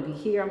 I'm going to be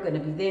here. I'm going to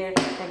be there.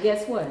 And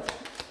guess what?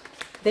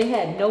 They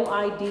had no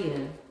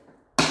idea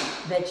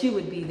that you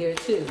would be there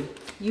too.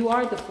 You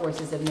are the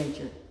forces of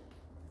nature.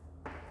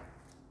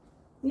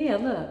 Yeah,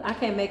 look, I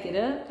can't make it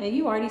up, and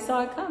you already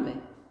saw it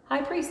coming.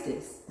 High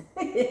Priestess.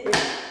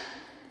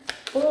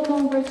 Full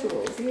moon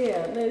rituals.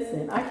 Yeah,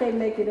 listen, I can't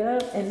make it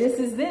up, and this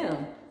is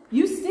them.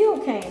 You still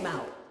came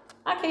out.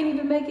 I can't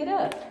even make it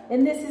up,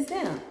 and this is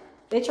them.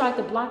 They tried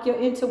to block your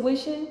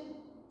intuition,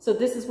 so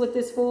this is what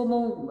this full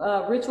moon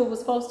ritual was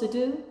supposed to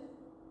do.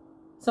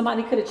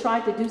 Somebody could have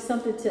tried to do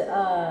something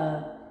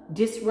to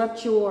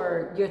disrupt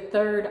your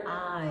third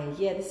eye.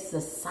 Yeah, this is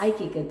a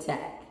psychic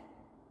attack.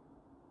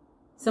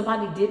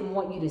 Somebody didn't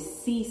want you to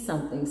see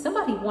something.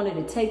 Somebody wanted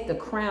to take the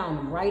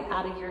crown right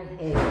out of your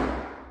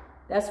head.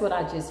 That's what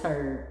I just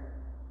heard.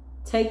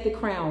 Take the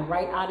crown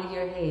right out of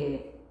your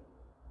head.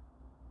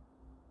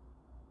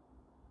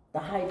 The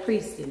High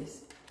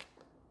Priestess.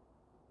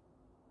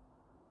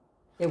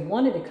 They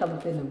wanted to come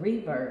up in the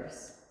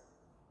reverse.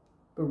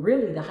 But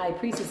really, the High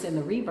Priestess in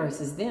the reverse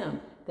is them.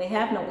 They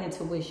have no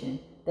intuition.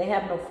 They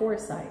have no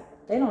foresight.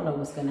 They don't know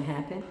what's going to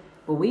happen.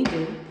 But we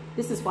do.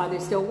 This is why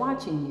they're still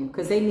watching you.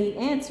 Because they need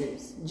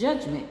answers.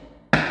 Judgment.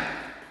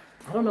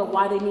 I don't know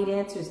why they need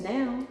answers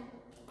now.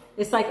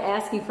 It's like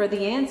asking for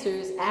the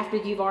answers after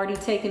you've already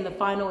taken the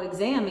final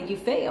exam and you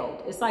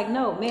failed. It's like,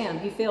 no,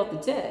 ma'am, you failed the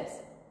test.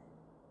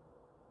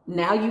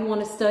 Now you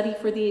want to study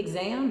for the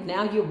exam?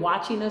 Now you're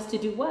watching us to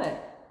do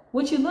what?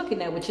 What you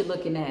looking at? What you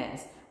looking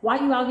at? Why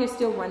are you out here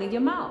still running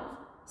your mouth?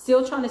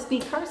 Still trying to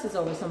speak curses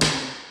over somebody?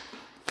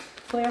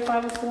 Clarify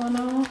what's going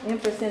on.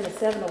 Empress and the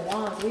Seven of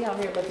Wands. We out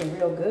here looking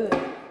real good.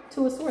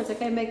 Two of Swords. I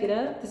can't make it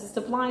up. This is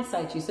to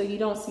blindside you so you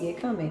don't see it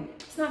coming.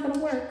 It's not going to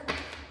work.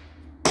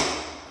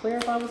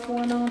 Clarify what's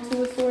going on.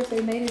 Two of Swords.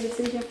 They made a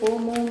decision. Full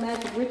moon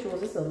magic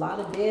rituals. It's a lot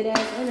of dead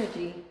ass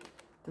energy.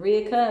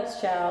 Three of Cups,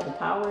 child. The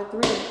power of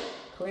three.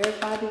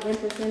 Clarify the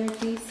Empress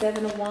energy.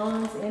 Seven of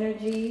Wands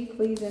energy.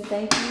 Please and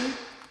thank you.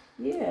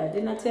 Yeah.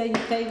 Didn't I tell you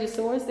Page of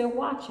Swords? They're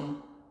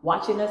watching.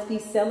 Watching us be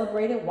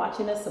celebrated,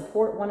 watching us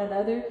support one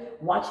another,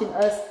 watching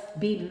us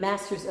be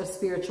masters of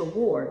spiritual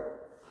war.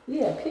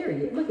 Yeah,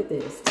 period. Look at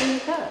this. 10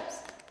 of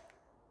Cups.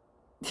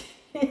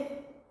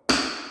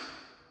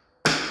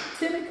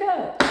 10 of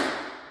Cups.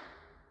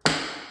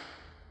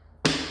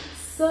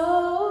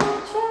 So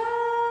try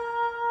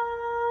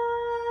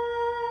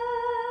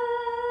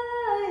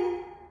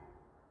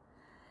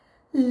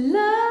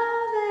love.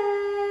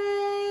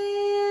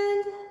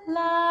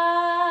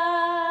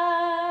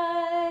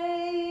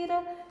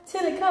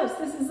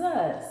 This is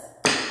us.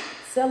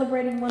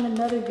 Celebrating one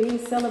another, being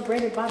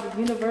celebrated by the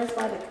universe,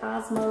 by the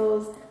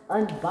cosmos,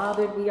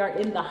 unbothered. We are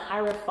in the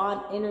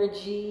Hierophant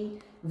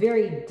energy,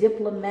 very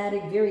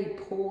diplomatic, very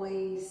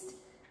poised,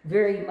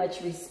 very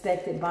much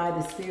respected by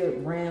the spirit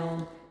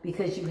realm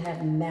because you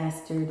have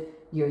mastered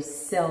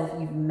yourself.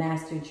 You've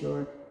mastered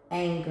your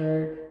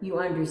anger. You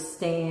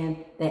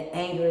understand that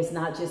anger is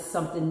not just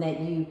something that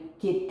you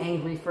get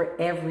angry for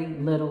every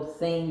little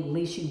thing. At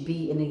least you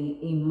be an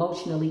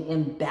emotionally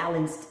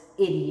imbalanced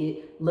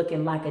idiot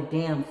looking like a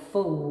damn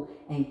fool.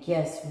 And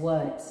guess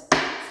what?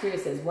 Spirit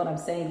says what I'm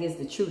saying is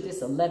the truth.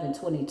 It's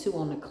 11:22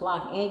 on the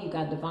clock and you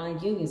got divine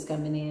unions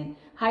coming in.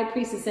 High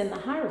Priestess and the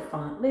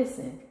Hierophant.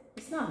 Listen,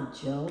 it's not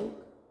a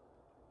joke.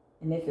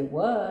 And if it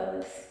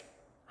was,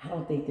 I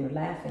don't think they're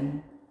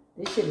laughing.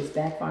 This shit is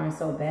backfiring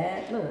so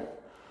bad. Look,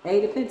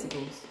 8 of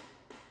Pentacles.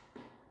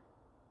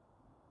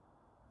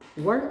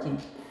 Working.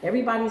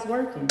 Everybody's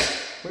working.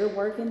 We're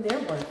working. They're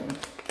working.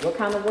 What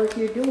kind of work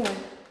you're doing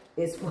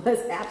is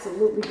what's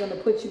absolutely going to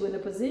put you in a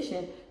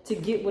position to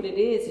get what it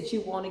is that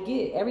you want to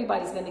get.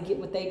 Everybody's going to get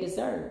what they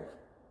deserve.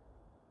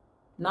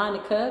 9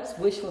 of Cups,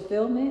 wish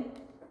fulfillment.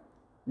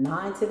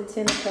 9 to the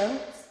 10 of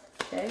Cups.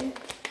 Okay.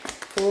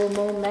 Full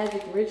moon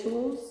magic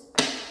rituals.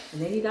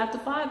 And then you got the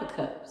 5 of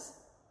Cups.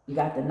 You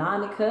got the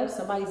 9 of Cups.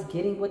 Somebody's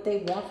getting what they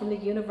want from the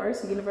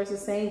universe. The universe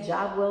is saying,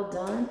 job well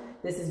done.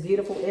 This is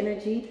beautiful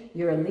energy.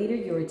 You're a leader.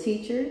 You're a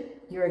teacher.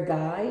 You're a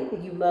guide.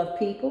 You love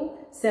people.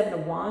 7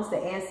 of Wands. The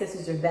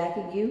ancestors are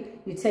backing you.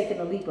 You're taking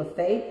a leap of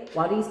faith.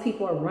 While these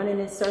people are running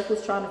in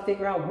circles trying to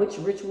figure out which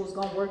ritual is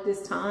going to work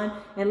this time.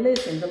 And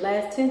listen, the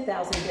last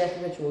 10,000 death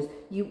rituals,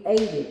 you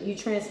ate it. You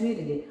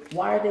transmuted it.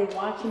 Why are they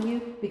watching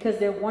you? Because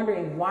they're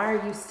wondering, why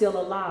are you still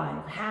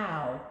alive?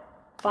 How?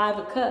 5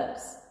 of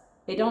Cups.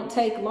 It don't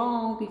take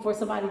long before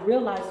somebody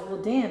realizes,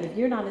 well, damn, if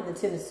you're not in the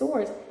 10 of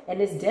Swords and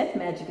this death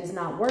magic is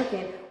not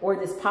working, or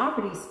this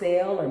poverty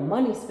spell or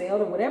money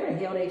spell or whatever the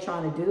hell they're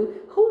trying to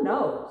do, who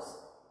knows?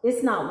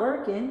 It's not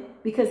working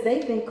because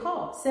they've been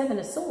caught. 7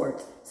 of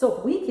Swords. So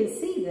if we can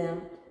see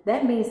them,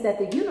 that means that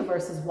the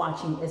universe is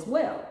watching as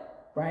well,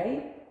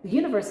 right? The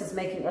universe is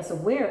making us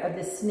aware of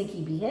this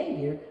sneaky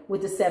behavior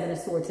with the 7 of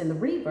Swords in the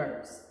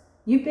reverse.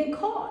 You've been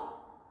caught.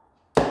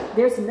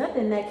 There's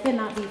nothing that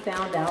cannot be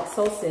found out.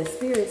 So says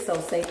Spirit, so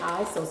say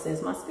I, so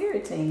says my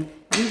spirit team.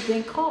 You've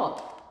been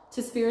called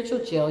to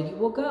spiritual jail. You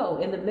will go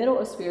in the middle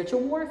of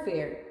spiritual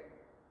warfare.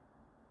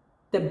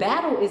 The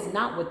battle is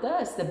not with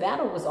us. The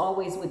battle was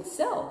always with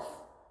self.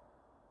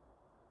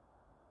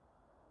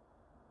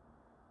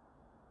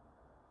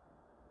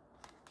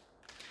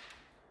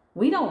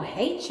 We don't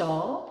hate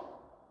y'all.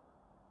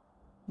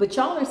 But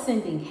y'all are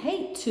sending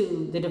hate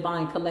to the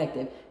divine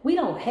collective. We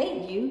don't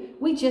hate you.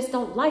 We just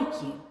don't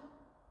like you.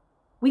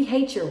 We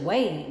hate your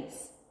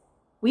ways.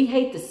 We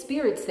hate the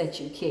spirits that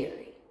you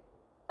carry.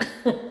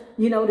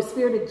 You know, the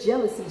spirit of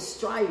jealousy,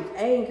 strife,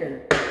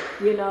 anger,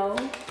 you know,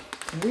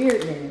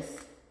 weirdness.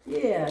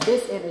 Yeah,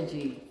 this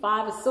energy.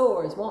 5 of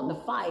Swords, wanting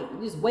to fight.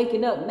 Just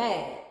waking up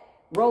mad.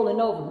 Rolling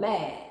over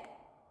mad.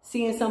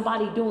 Seeing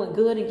somebody doing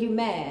good and you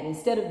mad.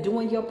 Instead of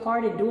doing your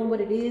part and doing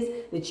what it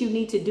is that you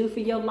need to do for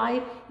your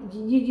life,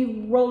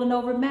 you rolling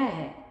over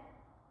mad.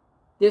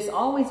 There's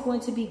always going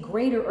to be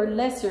greater or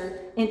lesser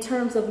in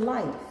terms of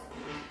life.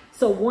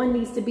 So one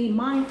needs to be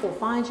mindful.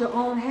 Find your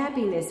own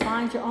happiness.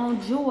 Find your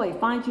own joy.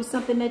 Find you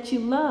something that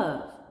you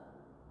love.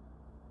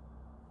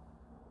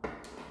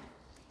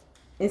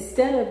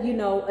 Instead of, you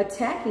know,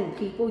 attacking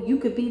people, you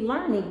could be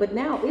learning. But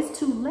now it's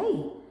too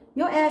late.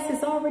 Your ass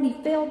has already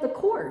failed the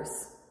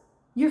course.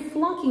 You're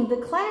flunking the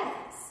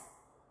class.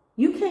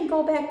 You can't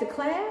go back to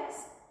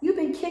class. You've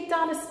been kicked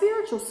out of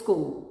spiritual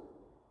school.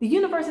 The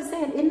universe is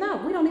saying,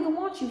 enough, we don't even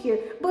want you here.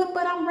 But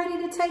I'm ready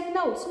to take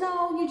notes.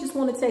 No, you just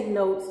want to take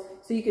notes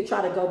so you can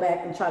try to go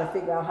back and try to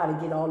figure out how to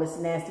get all this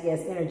nasty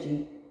ass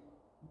energy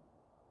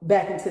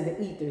back into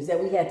the ethers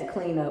that we had to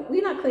clean up.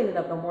 We're not cleaning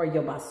up no more of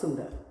your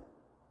basura.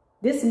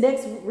 This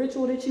next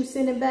ritual that you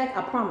sending back,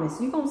 I promise,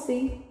 you're going to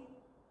see.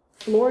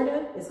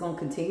 Florida is going to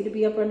continue to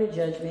be up under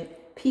judgment.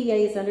 PA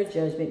is under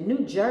judgment. New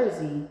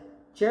Jersey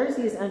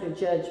is under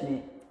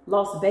judgment.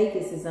 Las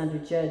Vegas is under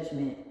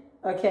judgment.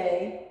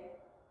 Okay?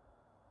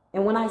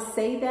 And when I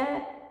say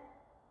that,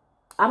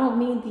 I don't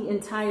mean the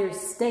entire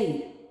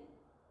state.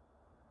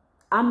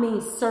 I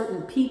mean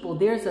certain people.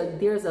 There's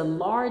a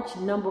large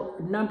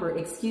number,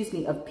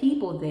 of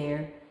people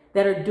there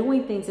that are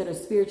doing things that are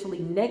spiritually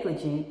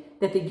negligent,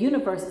 that the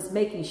universe is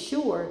making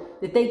sure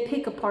that they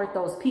pick apart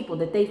those people,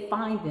 that they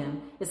find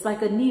them. It's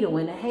like a needle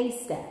in a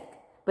haystack.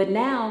 But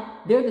now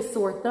they're the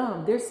sore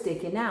thumb. They're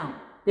sticking out.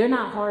 They're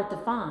not hard to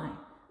find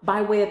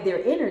by way of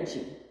their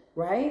energy,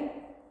 right?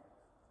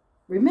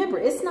 Remember,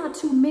 it's not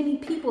too many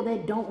people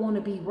that don't want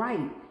to be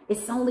right.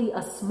 It's only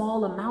a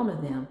small amount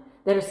of them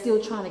that are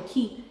still trying to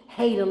keep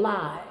hate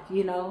alive,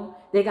 you know?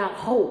 They got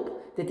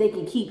hope that they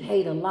can keep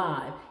hate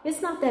alive.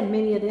 It's not that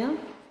many of them.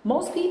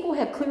 Most people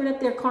have cleared up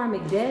their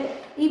karmic debt.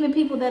 Even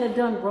people that have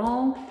done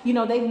wrong, you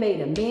know, they've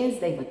made amends.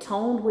 They've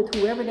atoned with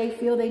whoever they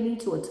feel they need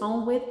to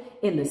atone with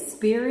in the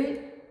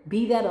spirit,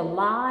 be that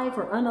alive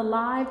or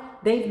unalive.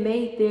 They've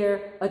made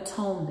their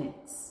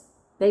atonements.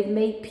 They've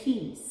made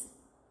peace.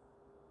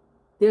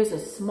 There's a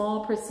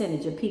small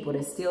percentage of people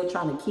that's still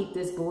trying to keep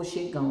this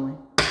bullshit going.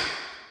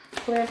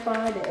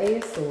 Clarify the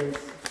 8 of Swords,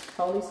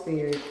 Holy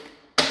Spirit.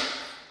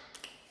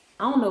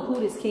 I don't know who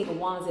this King of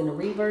Wands in the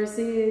reverse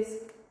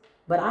is,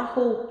 but I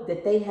hope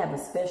that they have a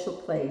special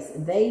place.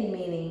 They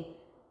meaning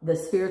the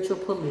spiritual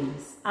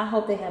police. I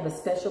hope they have a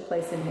special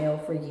place in hell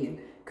for you.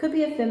 Could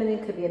be a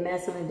feminine, could be a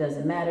masculine,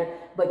 doesn't matter.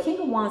 But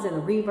King of Wands in the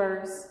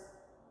reverse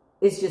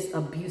is just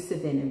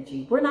abusive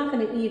energy. We're not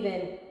going to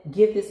even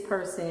give this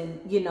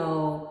person, you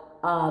know,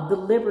 the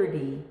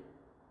liberty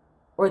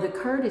or the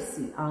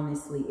courtesy,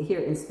 honestly, here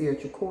in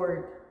spiritual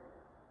court,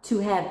 to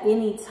have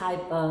any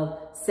type of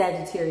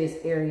Sagittarius,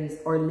 Aries,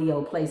 or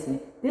Leo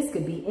placement. This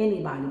could be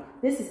anybody.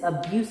 This is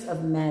abuse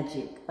of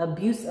magic,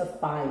 abuse of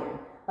fire,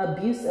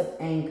 abuse of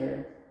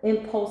anger,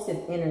 impulsive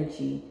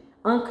energy,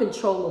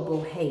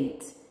 uncontrollable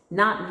hate,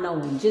 not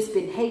knowing, just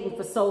been hating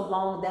for so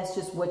long. That's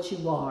just what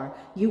you are.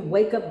 You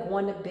wake up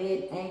going to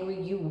bed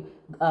angry. You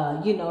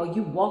know,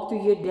 you walk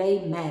through your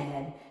day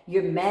mad.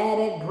 You're mad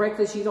at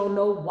breakfast. You don't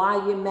know why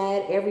you're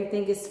mad.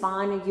 Everything is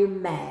fine and you're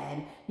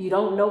mad. You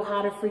don't know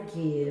how to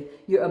forgive.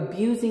 You're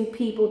abusing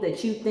people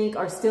that you think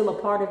are still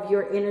a part of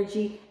your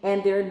energy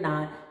and they're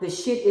not. The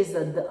shit is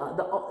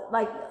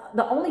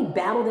the only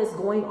battle that's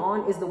going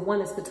on is the one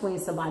that's between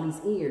somebody's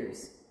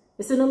ears.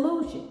 It's an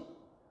illusion.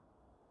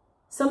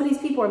 Some of these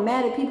people are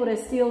mad at people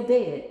that's still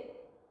dead.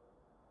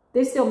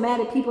 They're still mad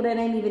at people that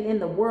ain't even in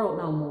the world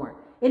no more.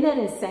 Isn't that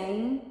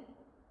insane?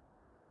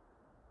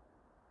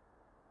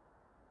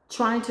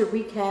 Trying to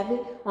wreak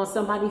havoc on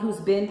somebody who's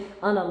been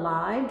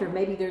unalived, or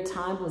maybe their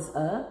time was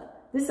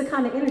up. This is the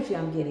kind of energy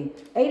I'm getting.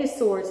 8 of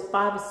Swords,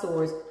 5 of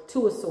Swords,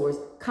 2 of Swords,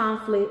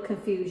 conflict,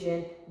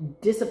 confusion,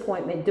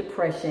 disappointment,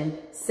 depression,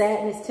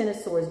 sadness, 10 of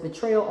Swords,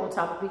 betrayal on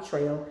top of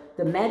betrayal.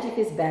 The magic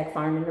is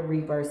backfiring in the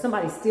reverse.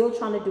 Somebody's still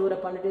trying to do it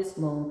up under this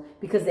moon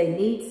because they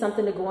need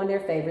something to go in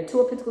their favor. 2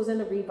 of Pentacles in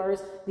the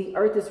reverse. The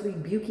earth is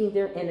rebuking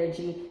their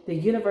energy. The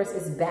universe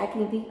is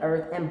backing the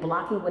earth and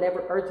blocking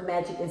whatever earth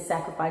magic and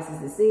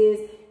sacrifices this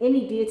is.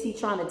 Any deity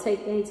trying to take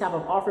any type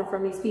of offering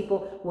from these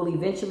people will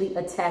eventually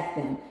attack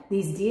them.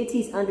 These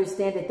deities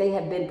understand that they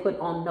have been put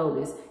on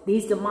notice.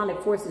 These demonic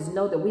forces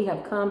know that we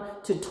have come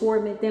to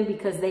torment them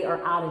because they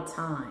are out of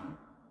time.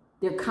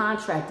 Their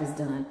contract is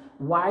done.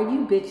 Why are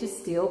you bitches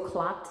still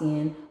clocked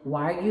in?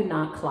 Why are you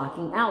not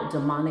clocking out,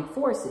 demonic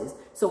forces?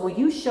 So when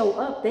you show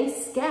up, they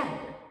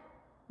scatter.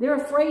 They're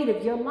afraid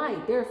of your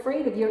light. They're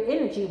afraid of your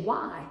energy.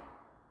 Why?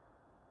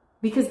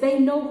 because they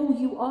know who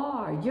you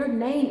are. Your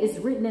name is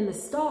written in the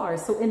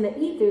stars. So in the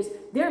ethers,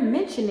 they're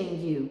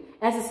mentioning you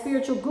as a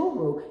spiritual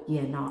guru.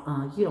 Yeah,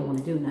 no, you don't want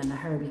to do nothing to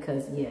her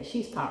because, yeah,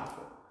 she's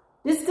powerful.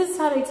 This is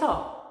how they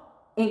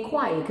talk in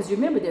quiet, because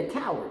remember, they're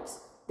cowards.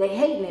 They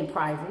hating in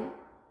private.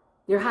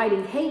 They're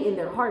hiding hate in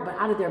their heart, but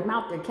out of their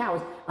mouth, they're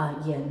cowards.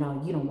 Yeah,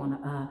 no, you don't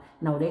want to,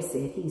 no, they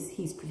said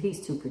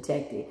he's too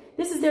protected.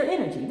 This is their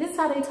energy. This is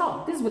how they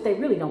talk. This is what they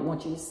really don't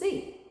want you to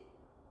see.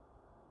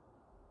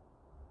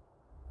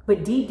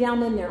 But deep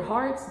down in their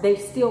hearts, they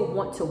still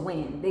want to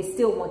win. They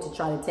still want to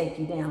try to take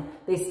you down.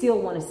 They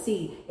still want to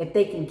see if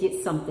they can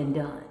get something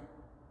done.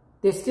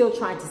 They're still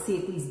trying to see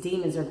if these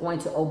demons are going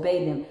to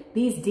obey them.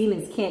 These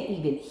demons can't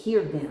even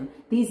hear them.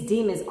 These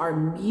demons are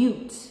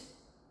mute.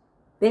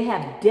 They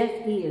have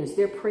deaf ears.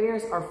 Their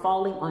prayers are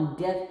falling on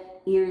deaf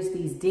ears.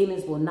 These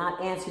demons will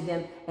not answer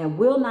them and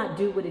will not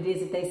do what it is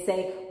that they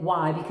say.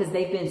 Why? Because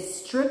they've been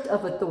stripped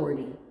of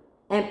authority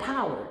and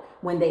power.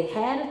 When they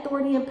had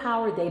authority and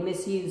power, they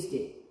misused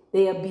it.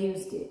 They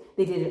abused it.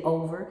 They did it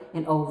over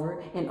and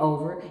over and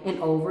over and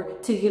over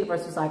till the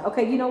universe was like,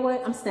 okay, you know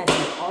what? I'm snatching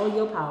up all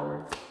your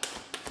power,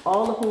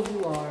 all of who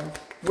you are,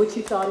 what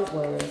you thought it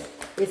was.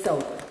 It's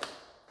over.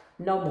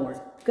 No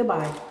more.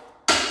 Goodbye.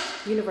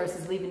 Universe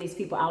is leaving these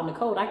people out in the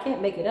cold. I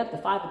can't make it up. The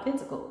Five of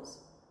Pentacles.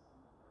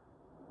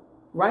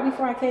 Right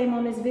before I came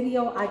on this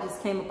video, I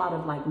just came up out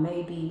of like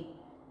maybe,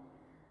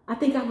 I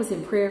think I was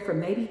in prayer for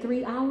maybe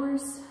 3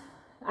 hours.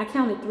 I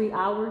counted 3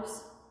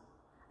 hours.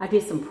 I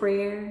did some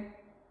prayer,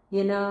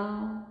 you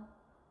know.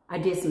 I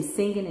did some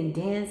singing and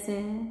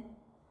dancing,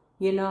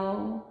 you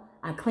know.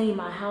 I cleaned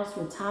my house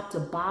from top to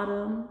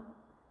bottom,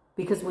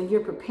 because when you're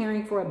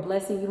preparing for a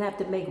blessing, you have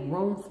to make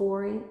room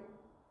for it,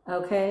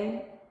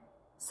 okay?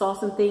 Saw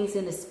some things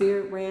in the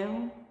spirit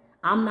realm.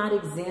 I'm not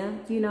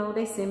exempt, you know.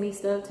 They send me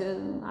stuff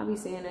too. I be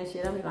seeing that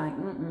shit. I be like,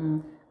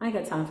 I ain't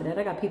got time for that.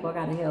 I got people I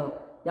got to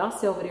help. Y'all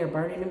still over there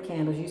burning them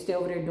candles. You still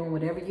over there doing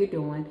whatever you're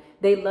doing.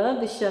 They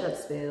love the shut up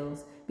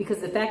spells, because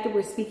the fact that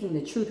we're speaking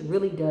the truth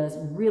really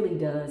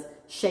does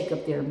shake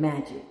up their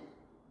magic,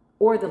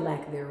 or the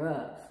lack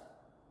thereof.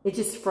 It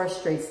just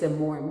frustrates them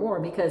more and more,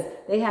 because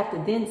they have to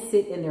then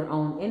sit in their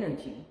own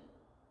energy.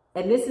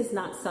 And this is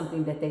not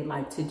something that they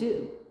like to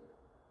do.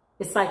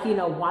 It's like, you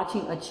know,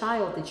 watching a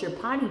child that you're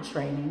potty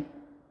training,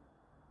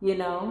 you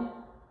know,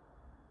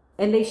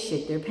 and they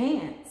shit their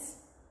pants.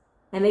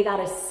 And they got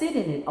to sit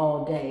in it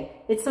all day.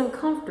 It's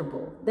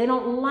uncomfortable. They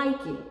don't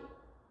like it.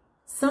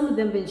 Some of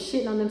them been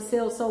shitting on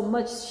themselves so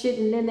much,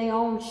 shitting in their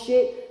own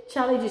shit.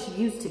 Child, they just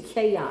used to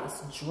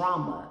chaos,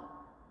 drama.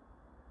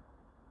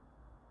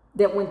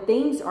 That when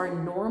things are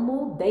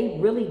normal, they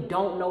really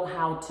don't know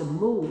how to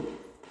move.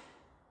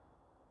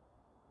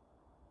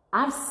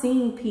 I've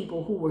seen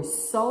people who were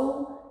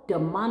so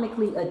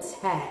demonically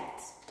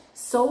attacked,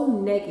 so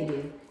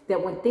negative,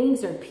 that when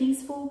things are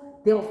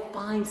peaceful, they'll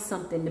find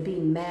something to be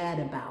mad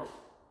about.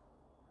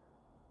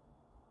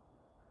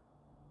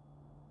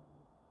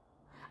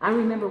 I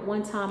remember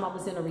one time I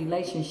was in a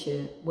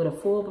relationship with a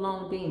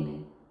full-blown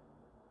demon.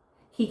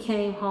 He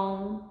came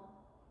home,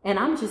 and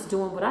I'm just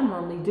doing what I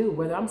normally do,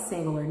 whether I'm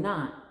single or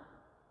not.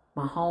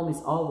 My home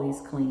is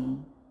always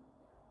clean.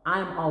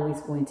 I'm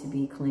always going to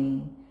be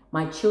clean.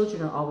 My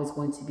children are always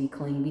going to be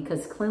clean,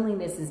 because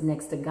cleanliness is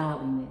next to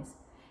godliness.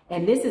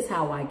 And this is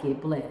how I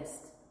get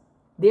blessed.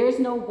 There's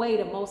no way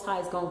the Most High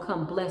is going to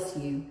come bless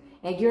you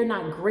and you're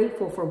not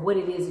grateful for what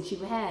it is that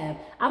you have.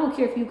 I don't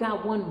care if you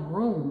got one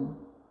room.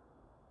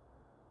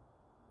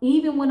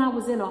 Even when I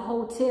was in a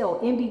hotel,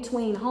 in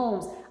between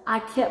homes, I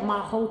kept my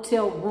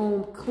hotel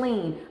room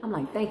clean. I'm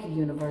like, thank you,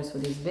 universe, for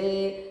this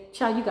bed.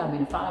 Child, you got me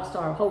in a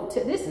 5-star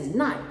hotel. This is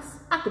nice.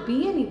 I could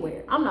be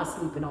anywhere. I'm not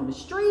sleeping on the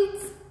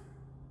streets.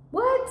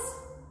 What?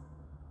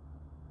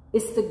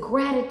 It's the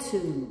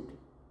gratitude,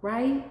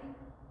 right?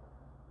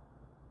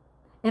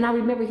 And I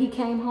remember he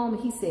came home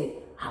and he said,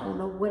 I don't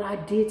know what I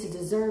did to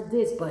deserve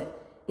this,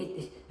 but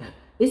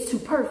it's too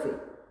perfect.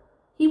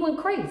 He went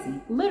crazy.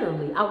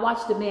 Literally, I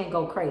watched the man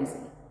go crazy.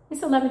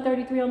 It's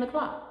 11:33 on the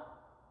clock.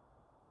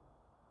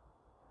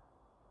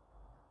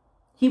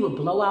 He would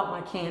blow out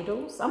my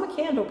candles. I'm a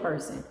candle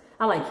person.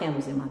 I like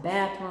candles in my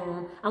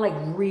bathroom. I like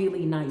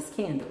really nice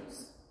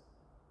candles.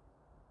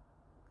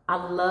 I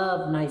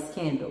love nice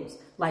candles.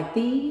 Like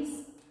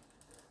these,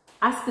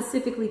 I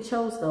specifically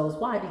chose those.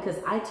 Why? Because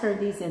I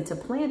turned these into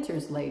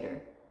planters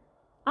later.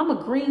 I'm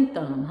a green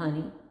thumb,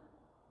 honey.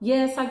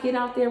 Yes, I get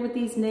out there with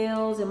these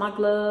nails and my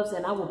gloves,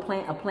 and I will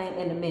plant a plant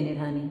in a minute,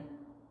 honey.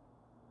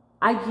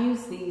 I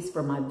use these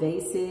for my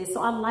vases.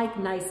 So I like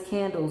nice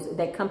candles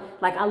that come,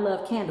 like I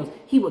love candles.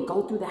 He would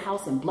go through the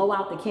house and blow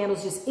out the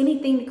candles, just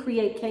anything to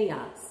create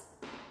chaos.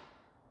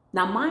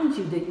 Now, mind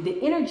you,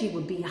 the energy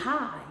would be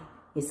high.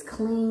 It's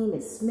clean,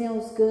 it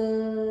smells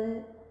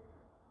good.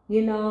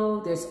 You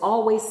know, there's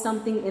always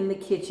something in the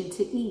kitchen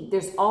to eat.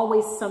 There's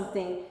always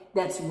something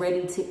that's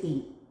ready to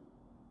eat.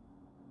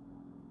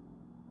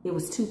 It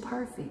was too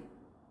perfect.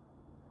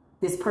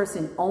 This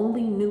person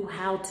only knew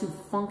how to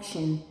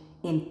function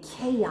in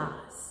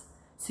chaos.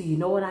 So you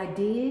know what I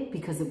did?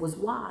 Because it was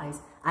wise.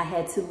 I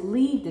had to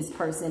leave this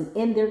person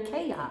in their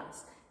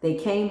chaos. They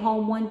came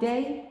home one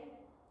day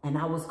and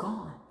I was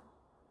gone.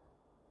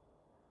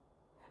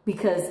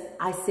 Because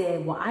I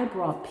said, well, I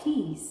brought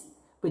peace,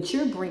 but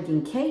you're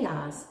bringing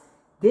chaos.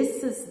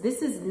 This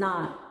is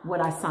not what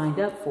I signed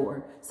up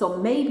for. So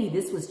maybe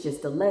this was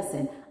just a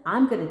lesson.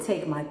 I'm going to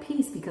take my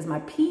peace because my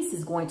peace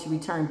is going to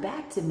return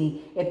back to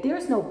me. If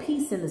there's no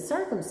peace in the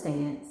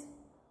circumstance,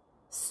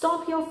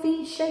 stomp your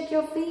feet, shake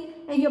your feet,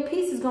 and your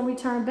peace is going to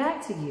return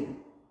back to you.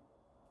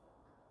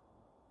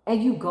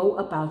 And you go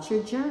about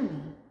your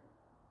journey.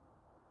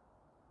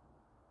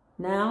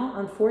 Now,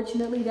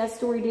 unfortunately, that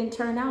story didn't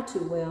turn out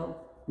too well.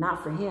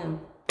 Not for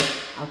him.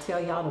 I'll tell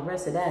y'all the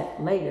rest of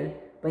that later.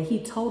 But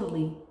he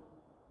totally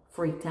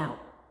freaked out.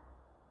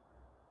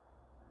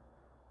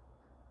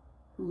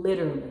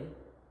 Literally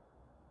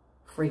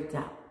freaked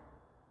out.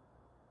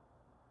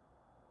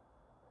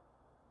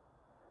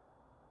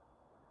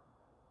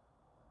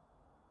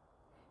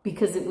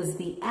 Because it was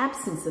the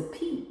absence of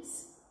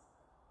peace.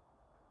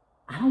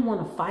 I don't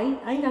want to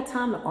fight. I ain't got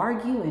time to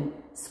argue and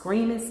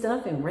scream and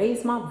stuff and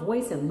raise my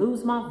voice and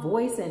lose my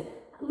voice. And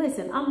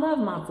listen, I love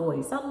my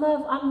voice. I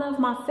love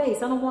my face.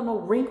 I don't want no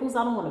wrinkles.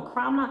 I don't want to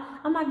cry.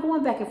 I'm not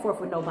going back and forth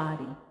with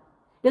nobody.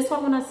 That's why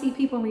when I see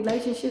people in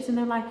relationships and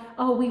they're like,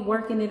 oh, we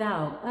working it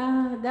out.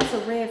 That's a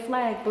red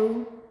flag,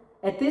 boo.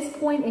 At this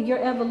point in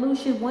your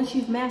evolution, once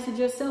you've mastered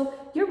yourself,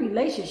 your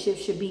relationship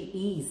should be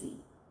easy.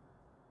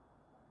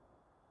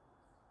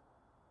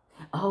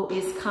 Oh,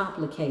 it's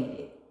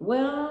complicated.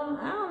 Well,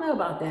 I don't know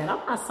about that.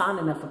 I'm not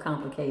signing up for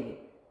complicated.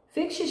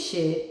 Fix your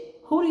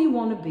shit. Who do you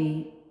want to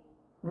be?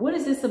 What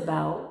is this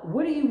about?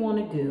 What do you want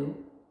to do?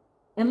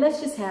 And let's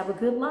just have a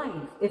good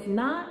life. If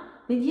not,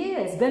 then yeah,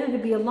 it's better to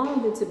be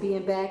alone than to be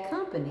in bad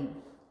company.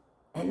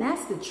 And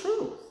that's the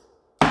truth.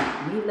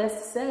 Needless to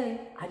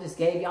say, I just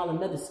gave y'all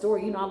another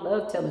story. You know, I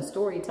love telling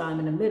story time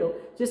in the middle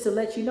just to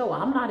let you know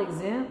I'm not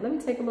exempt. Let me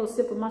take a little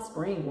sip of my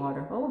spring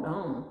water. Hold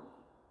on.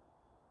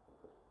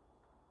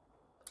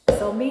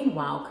 So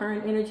meanwhile,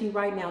 current energy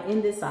right now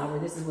in this hour,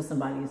 this is what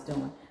somebody is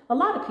doing. A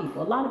lot of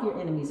people, a lot of your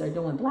enemies are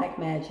doing black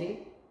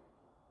magic.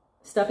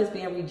 Stuff is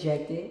being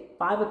rejected.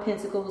 5 of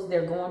Pentacles,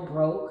 they're going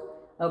broke.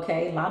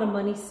 Okay, a lot of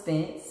money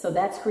spent. So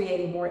that's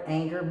creating more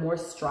anger, more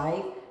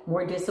strife,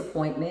 more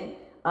disappointment.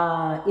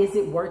 Is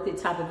it worth it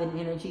type of an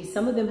energy?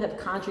 Some of them have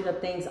conjured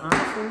up things,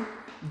 honestly,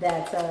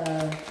 that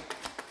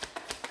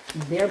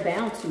they're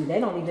bound to. They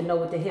don't even know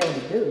what the hell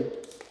to do.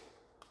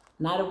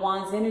 Knight of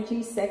Wands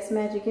energy, sex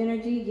magic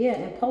energy, yeah,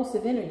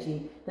 impulsive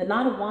energy. The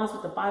Knight of Wands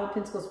with the 5 of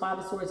Pentacles, 5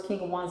 of Swords, King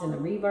of Wands in the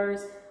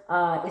reverse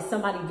is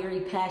somebody very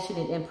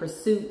passionate in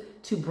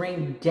pursuit to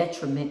bring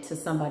detriment to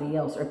somebody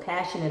else, or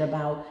passionate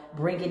about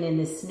bringing in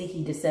this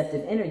sneaky,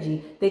 deceptive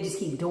energy. They just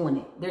keep doing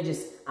it. They're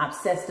just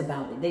obsessed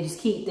about it. They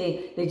just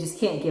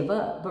can't give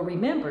up. But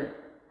remember,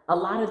 a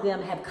lot of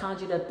them have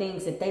conjured up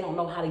things that they don't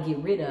know how to get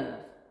rid of.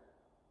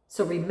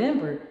 So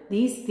remember,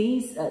 these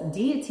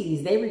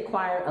deities, they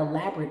require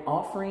elaborate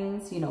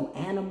offerings, you know,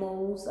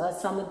 animals,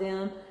 some of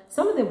them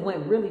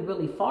went really,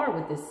 really far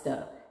with this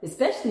stuff,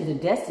 especially the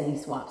destiny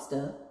swap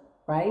stuff,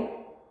 right?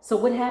 So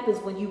what happens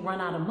when you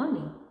run out of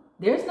money?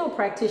 There's no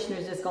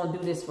practitioners that's going to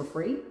do this for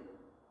free.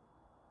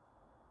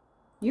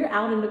 You're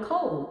out in the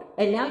cold.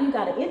 And now you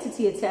got an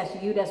entity attached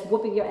to you that's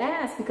whooping your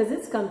ass because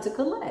it's come to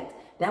collect.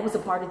 That was a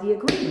part of the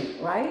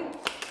agreement, right?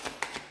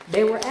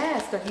 They were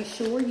asked, are you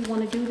sure you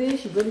want to do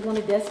this? You really want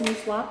to destiny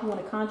swap? You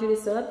want to conjure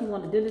this up? You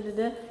want to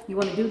da-da-da-da? You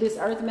want to do this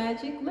earth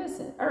magic?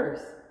 Listen,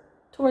 earth,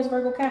 Taurus,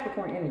 Virgo,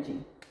 Capricorn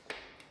energy.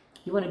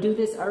 You want to do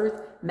this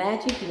earth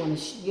magic? You want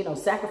to,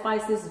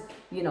 sacrifice this,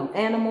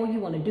 animal? You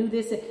want to do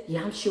this?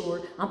 Yeah, I'm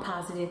sure. I'm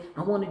positive.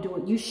 I want to do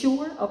it. You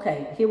sure?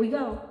 Okay, here we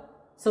go.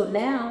 So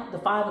now the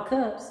 5 of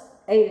Cups,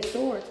 8 of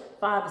Swords,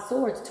 5 of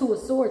Swords, 2 of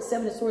Swords,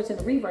 7 of Swords in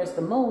the reverse,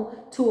 the Moon,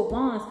 2 of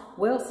Wands.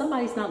 Well,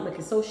 somebody's not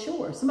looking so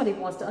sure. Somebody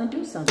wants to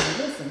undo something.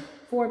 Listen,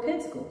 4 of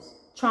Pentacles,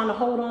 trying to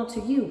hold on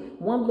to you.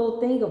 One little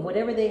thing of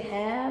whatever they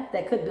have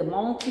that could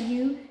belong to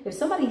you. If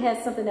somebody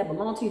has something that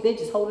belongs to you, they're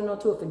just holding on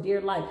to it for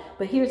dear life.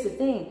 But here's the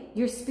thing.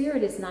 Your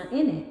spirit is not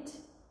in it.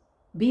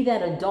 Be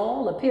that a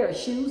doll, a pair of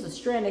shoes, a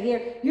strand of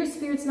hair. Your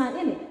spirit's not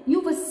in it.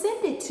 You've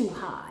ascended too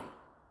high.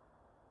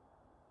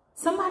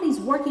 Somebody's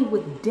working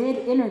with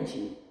dead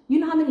energy. You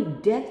know how many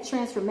death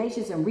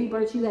transformations and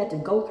rebirths you had to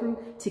go through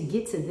to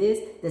get to this?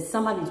 That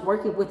somebody's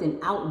working with an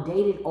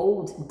outdated,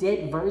 old,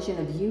 dead version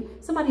of you?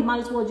 Somebody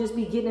might as well just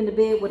be getting into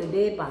bed with a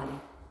dead body.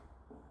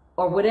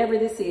 Or whatever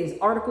this is,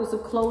 articles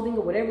of clothing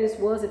or whatever this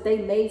was that they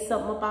made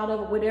something up out of,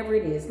 or whatever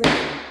it is.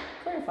 Listen,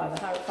 clarify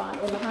the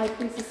Hierophant and the High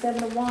Priestess,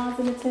 7 of Wands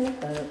and the 10 of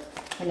Cups.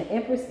 And the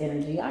Empress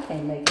energy. I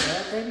can't make it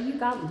up, baby. You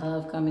got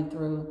love coming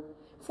through.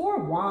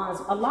 4 of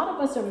Wands. A lot of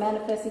us are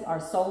manifesting our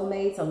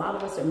soulmates. A lot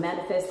of us are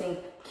manifesting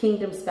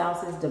kingdom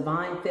spouses,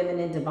 divine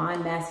feminine,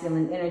 divine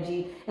masculine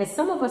energy. And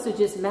some of us are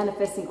just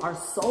manifesting our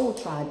soul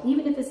tribe,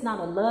 even if it's not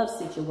a love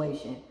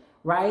situation,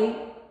 right?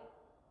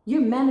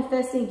 You're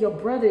manifesting your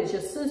brothers,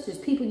 your sisters,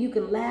 people you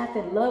can laugh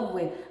and love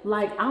with.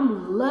 Like,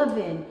 I'm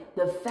loving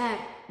the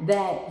fact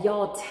that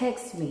y'all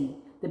text me.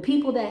 The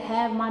people that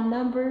have my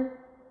number,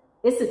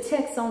 it's a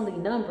text-only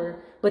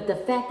number, but the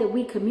fact that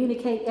we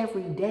communicate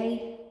every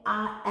day,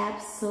 I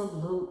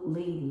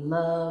absolutely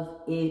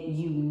love it.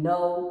 You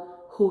know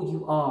who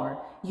you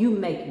are. You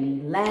make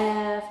me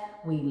laugh.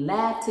 We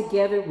laugh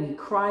together. We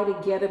cry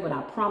together. But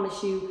I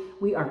promise you,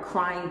 we are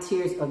crying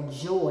tears of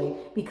joy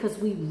because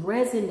we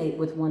resonate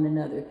with one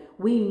another.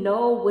 We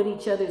know what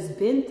each other's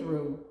been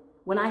through.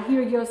 When I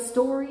hear your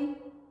story,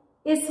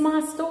 it's my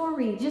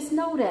story. Just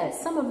know that.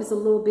 Some of it's a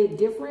little bit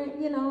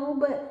different, you know,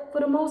 but for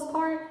the most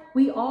part,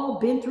 we all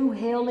been through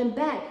hell and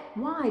back.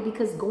 Why?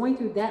 Because going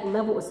through that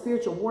level of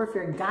spiritual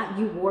warfare got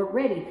you war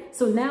ready.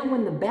 So now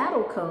when the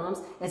battle comes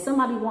and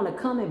somebody want to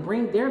come and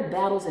bring their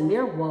battles and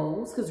their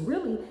woes, because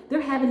really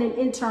they're having an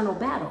internal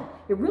battle.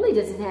 It really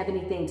doesn't have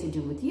anything to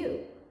do with you.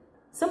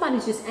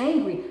 Somebody's just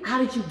angry. How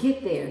did you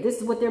get there?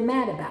 This is what they're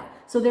mad about.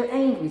 So they're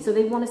angry. So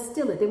they want to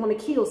steal it. They want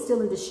to kill,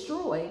 steal, and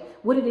destroy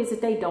what it is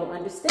that they don't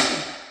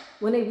understand,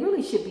 when they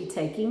really should be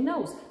taking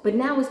notes. But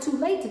now it's too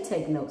late to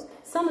take notes.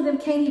 Some of them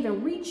can't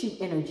even reach you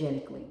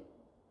energetically.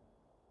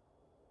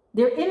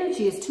 Their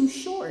energy is too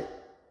short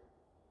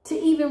to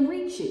even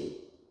reach you.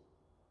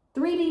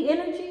 3D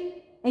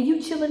energy, and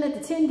you chilling at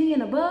the 10D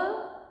and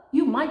above,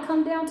 you might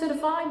come down to the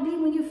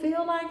 5D when you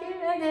feel like it,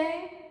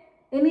 okay?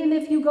 And then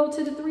if you go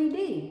to the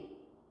 3D,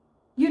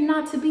 you're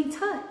not to be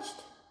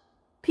touched.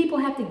 People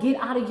have to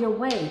get out of your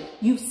way.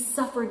 You've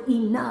suffered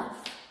enough.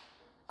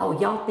 Oh,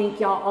 y'all think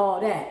y'all all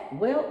that.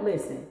 Well,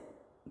 listen,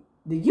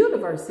 the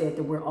universe said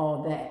that we're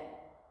all that.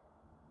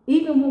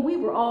 Even when we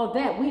were all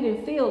that, we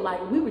didn't feel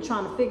like we were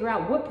trying to figure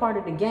out what part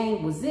of the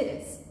game was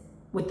this.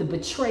 With the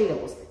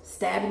betrayals,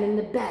 stabbing in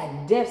the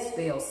back, death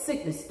spells,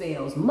 sickness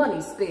spells,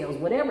 money spells,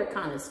 whatever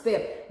kind of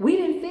spell. We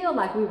didn't feel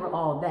like we were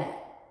all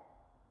that.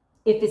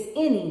 If it's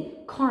any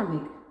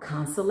karmic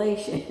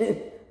consolation,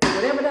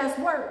 whatever that's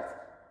worth.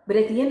 But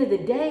at the end of the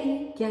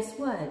day, guess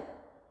what?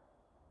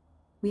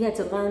 We had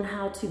to learn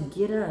how to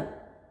get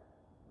up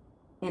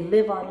and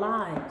live our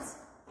lives.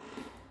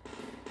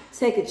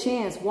 Take a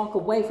chance, walk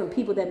away from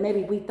people that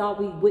maybe we thought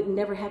we would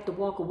never have to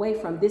walk away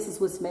from. This is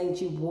what's made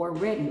you war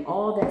ready.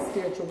 All that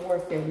spiritual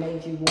warfare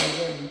made you war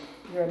ready.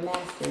 You're a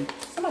master.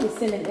 Somebody's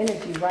sending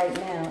energy right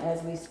now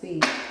as we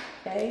speak.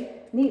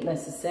 Okay?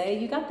 Needless to say,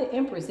 you got the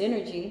Empress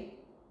energy.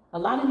 A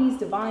lot of these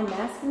divine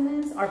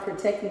masculines are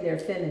protecting their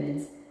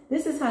feminines.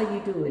 This is how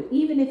you do it.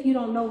 Even if you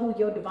don't know who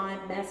your divine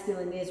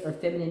masculine is or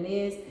feminine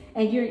is,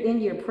 and you're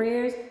in your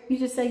prayers, you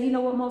just say, you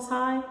know what, Most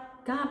High?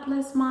 God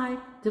bless my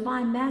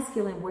divine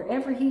masculine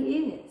wherever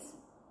he is.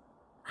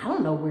 I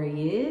don't know where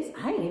he is.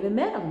 I ain't even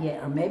met him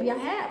yet. Or maybe I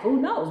have.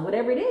 Who knows?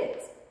 Whatever it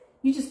is.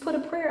 You just put a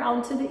prayer out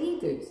into the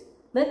ethers.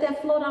 Let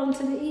that float out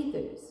into the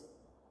ethers.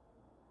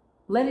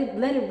 Let it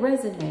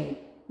resonate.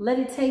 Let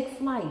it take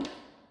flight.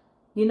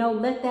 You know,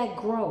 let that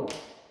grow.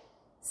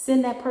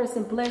 Send that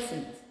person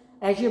blessings.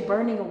 As you're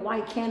burning a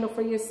white candle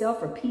for yourself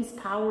for peace,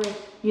 power, and,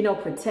 you know,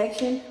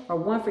 protection, or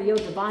one for your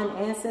divine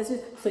ancestors,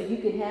 so you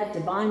can have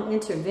divine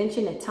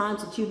intervention at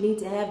times that you need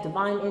to have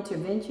divine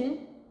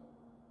intervention.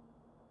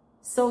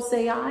 So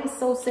say I,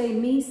 so say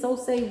me, so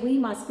say we,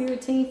 my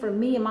spirit team, for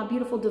me and my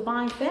beautiful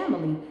divine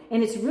family.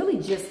 And it's really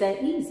just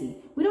that easy.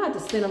 We don't have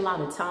to spend a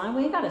lot of time.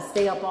 We ain't got to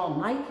stay up all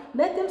night.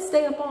 Let them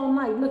stay up all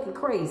night looking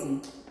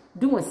crazy,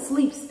 doing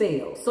sleep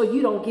spells so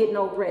you don't get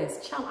no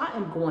rest. Child, I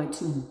am going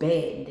to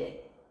bed.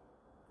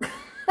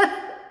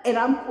 And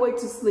I'm going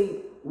to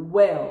sleep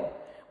well.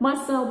 My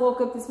son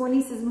woke up this morning.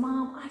 He says,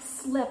 Mom, I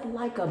slept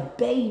like a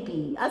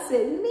baby. I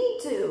said, me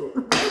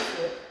too.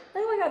 I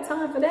ain't got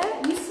time for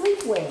that. You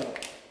sleep well.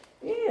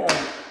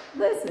 Yeah.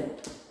 Listen.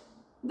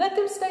 Let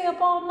them stay up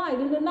all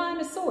night in the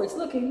 9 of Swords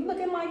looking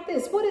like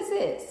this. What is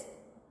this?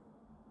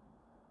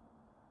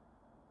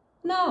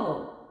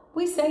 No.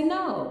 We say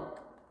no.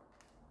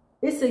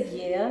 It's a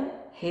yeah.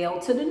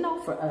 Hell to the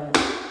no for us.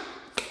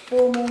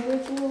 Full moon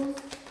rituals.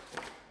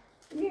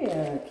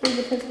 Yeah, King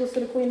of Pentacles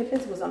to the Queen of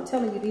Pentacles. I'm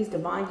telling you, these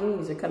divine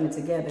unions are coming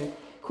together.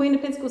 Queen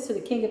of Pentacles to the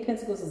King of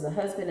Pentacles is a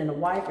husband and a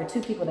wife, or two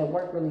people that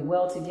work really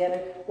well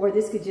together. Or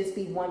this could just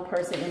be one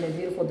person in their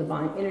beautiful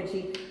divine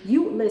energy.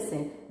 You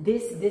listen,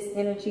 this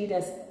energy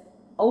that's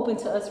open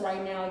to us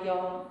right now,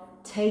 y'all.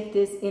 Take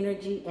this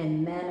energy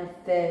and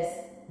manifest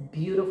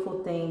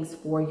beautiful things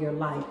for your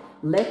life.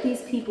 Let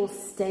these people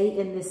stay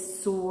in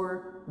this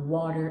sewer,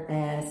 water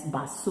ass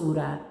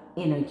basura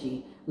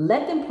energy.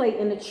 Let them play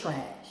in the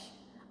trash.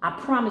 I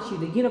promise you,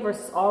 the universe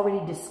is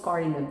already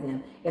discarding of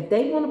them. If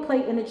they want to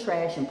play in the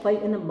trash and play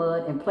in the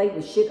mud and play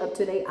with shit up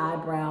to their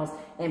eyebrows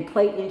and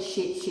play in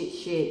shit,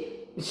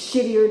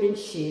 shittier than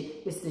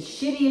shit. It's the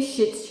shittiest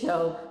shit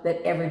show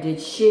that ever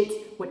did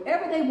shit.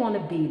 Whatever they want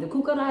to be, the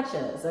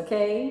cucarachas,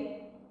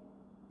 okay?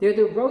 They're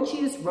the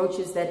roachiest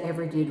roaches that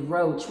ever did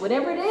roach.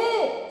 Whatever it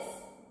is,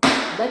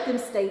 let them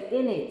stay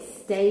in it.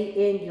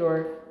 Stay in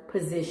your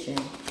position.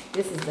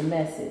 This is the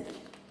message.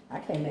 I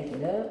can't make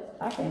it up.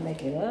 I can't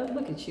make it up.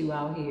 Look at you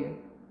out here.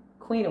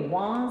 Queen of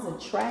Wands,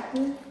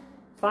 attractive.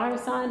 Fire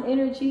sign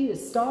energy, the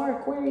star,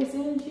 Aquarius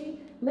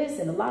energy.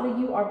 Listen, a lot of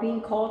you are being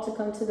called to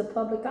come to the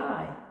public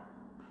eye.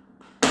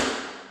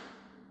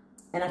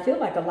 And I feel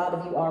like a lot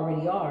of you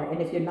already are.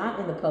 And if you're not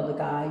in the public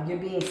eye, you're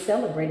being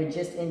celebrated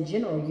just in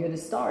general. You're the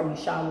star. You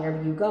shine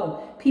wherever you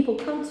go. People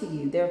come to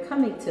you. They're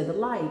coming to the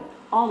light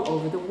all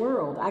over the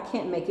world. I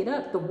can't make it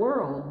up. The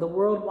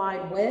World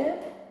Wide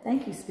Web.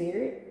 Thank you,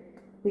 Spirit.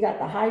 We got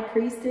the High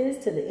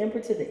Priestess to the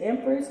Emperor to the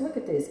Empress. Look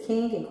at this.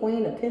 King and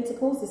Queen of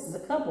Pentacles. This is a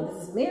couple.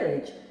 This is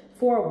marriage.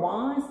 Four of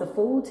Wands, the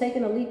Fool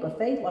taking a leap of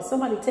faith. While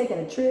somebody taking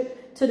a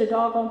trip to the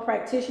doggone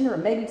practitioner or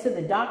maybe to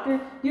the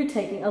doctor, you're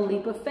taking a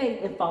leap of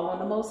faith and following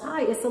the Most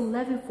High. It's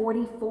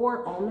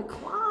 11:44 on the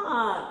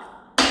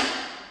clock.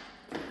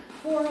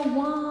 Four of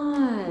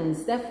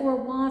Wands. That Four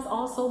of Wands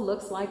also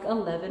looks like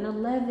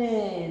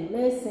 11:11.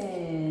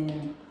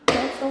 Listen,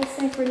 catch those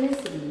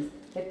synchronicities.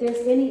 If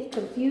there's any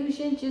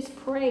confusion, just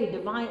pray.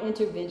 Divine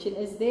intervention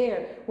is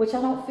there, which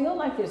I don't feel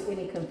like there's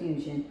any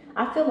confusion.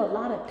 I feel a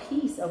lot of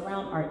peace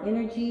around our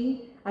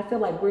energy. I feel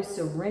like we're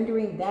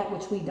surrendering that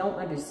which we don't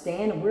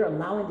understand, and we're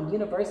allowing the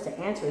universe to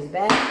answer us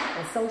back,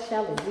 and so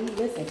shall it be.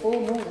 Listen,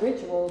 full moon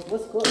rituals,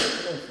 what's good?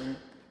 Listen,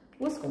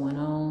 what's going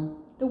on?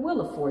 The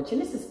Wheel of Fortune.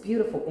 This is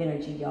beautiful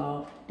energy,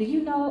 y'all. Do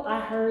you know, I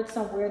heard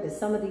somewhere that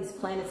some of these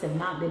planets have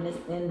not been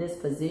in this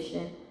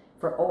position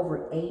for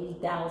over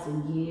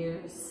 80,000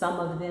 years, some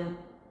of them.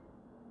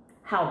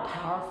 How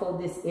powerful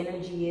this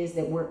energy is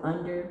that we're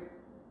under.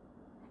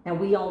 And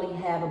we only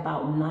have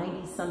about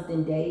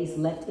 90-something days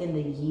left in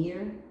the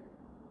year.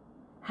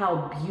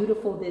 How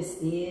beautiful this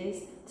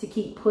is to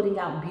keep putting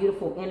out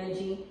beautiful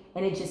energy,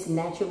 and it just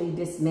naturally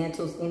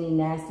dismantles any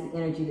nasty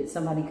energy that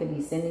somebody could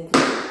be sending to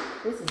you.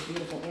 This is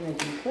beautiful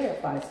energy.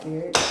 Clarify,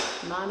 Spirit.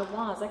 Nine of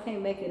Wands. I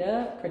can't make it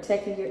up.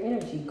 Protecting your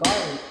energy.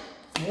 Guard.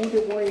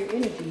 Wounded warrior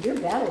energy. Your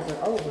battles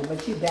are over,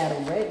 but you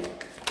battle ready.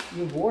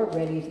 You're war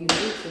ready if you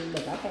need to.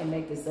 Look, I can't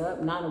make this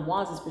up. Nine of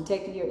Wands is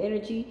protecting your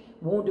energy.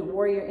 Wounded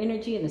warrior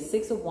energy. And the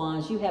Six of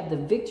Wands, you have the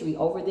victory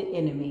over the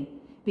enemy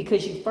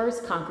because you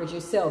first conquered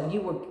yourself.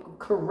 You were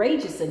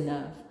courageous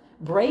enough,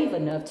 brave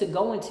enough to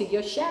go into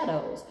your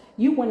shadows.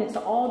 You went into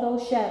all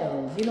those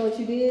shadows. You know what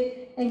you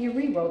did? And you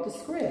rewrote the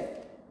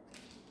script.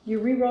 You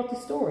rewrote the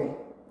story.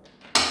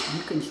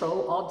 You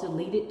control all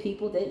deleted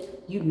people that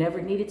you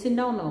never needed to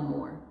know no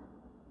more.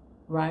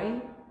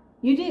 Right?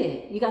 You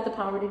did. You got the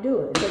power to do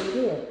it. So you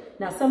did.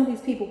 Now, some of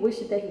these people wish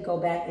that they could go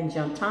back and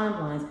jump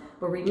timelines,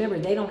 but remember,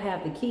 they don't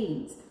have the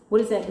keys. What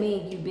does that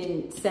mean? You've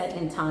been set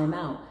in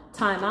timeout.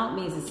 Timeout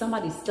means that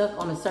somebody's stuck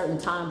on a certain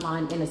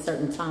timeline in a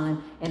certain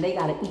time, and they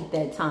got to eat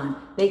that time.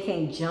 They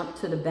can't jump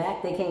to the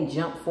back. They can't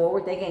jump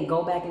forward. They can't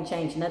go back and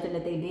change nothing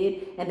that they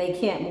did, and they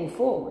can't move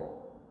forward.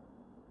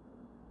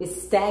 It's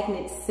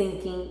stagnant,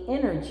 sinking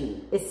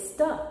energy. It's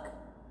stuck.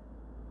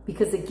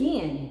 Because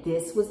again,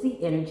 this was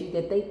the energy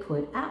that they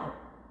put out.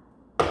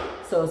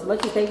 So as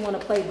much as they want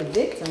to play the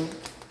victim,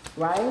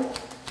 right?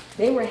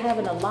 They were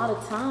having a lot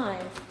of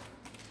time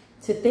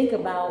to think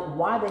about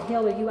why the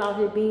hell are you out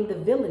here being the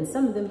villain?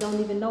 Some of them don't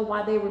even know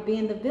why they were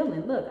being the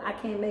villain. Look, I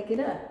can't make it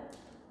up.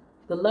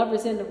 The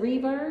Lovers in the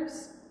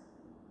reverse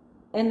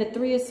and the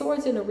Three of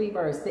Swords in the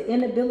reverse. The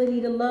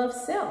inability to love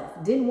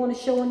self. Didn't want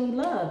to show any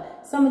love.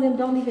 Some of them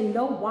don't even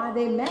know why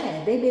they're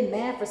mad. They've been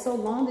mad for so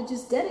long, they're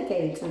just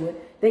dedicated to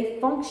it.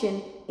 They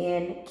function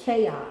in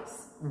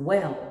chaos.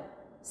 Well,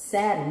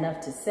 sad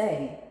enough to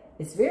say.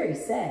 It's very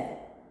sad.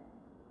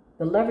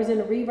 The Lovers in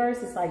the reverse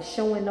is like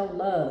showing no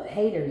love.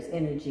 Haters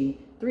energy.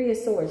 Three of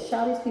Swords.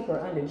 Child, these people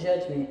are under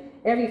judgment.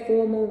 Every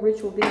full moon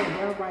ritual being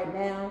done right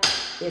now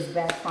is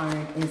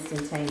backfiring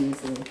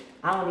instantaneously.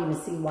 I don't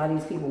even see why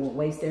these people would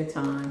waste their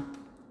time.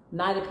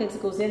 Knight of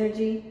Pentacles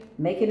energy,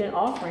 making an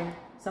offering.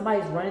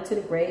 Somebody's running to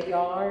the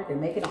graveyard. They're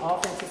making an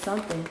offering to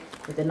something.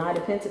 With the Knight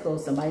of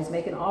Pentacles, somebody's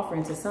making an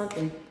offering to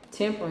something.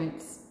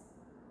 Temperance.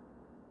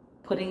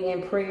 Putting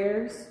in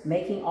prayers,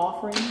 making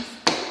offerings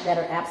that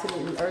are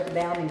absolutely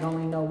earthbound and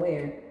going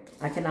nowhere.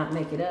 I cannot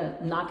make it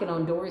up. Knocking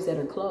on doors that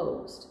are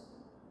closed,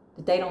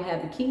 that they don't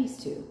have the keys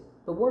to.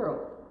 The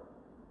world.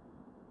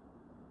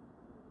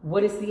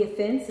 What is the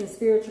offense in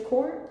spiritual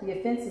court? The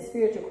offense in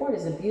spiritual court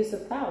is abuse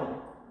of power,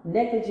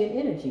 negligent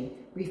energy,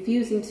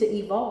 refusing to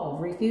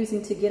evolve,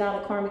 refusing to get out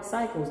of karmic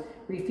cycles,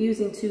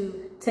 refusing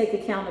to take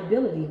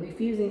accountability,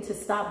 refusing to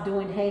stop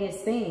doing heinous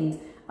things,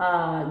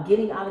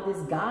 getting out of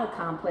this God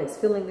complex,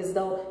 feeling as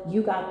though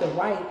you got the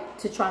right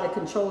to try to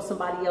control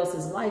somebody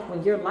else's life.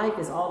 When your life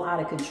is all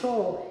out of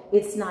control,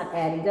 it's not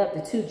adding up.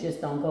 The two just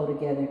don't go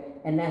together.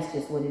 And that's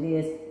just what it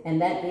is. And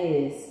that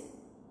is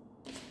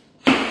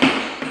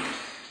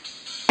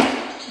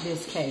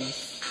this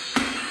case.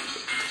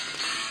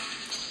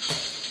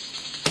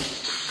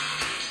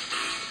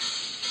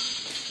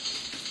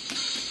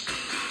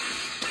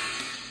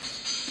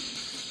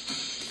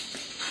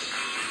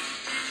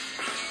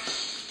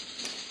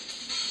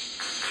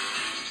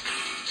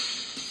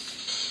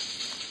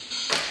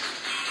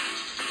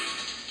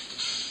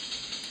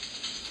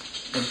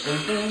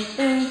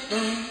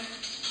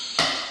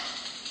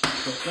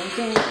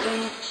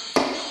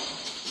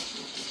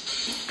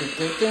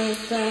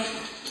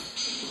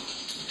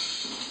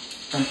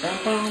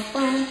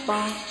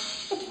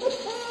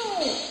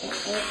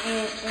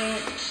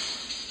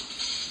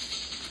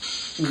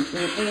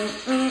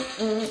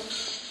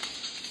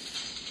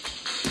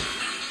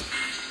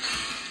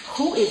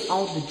 Who is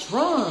on the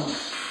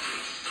drums?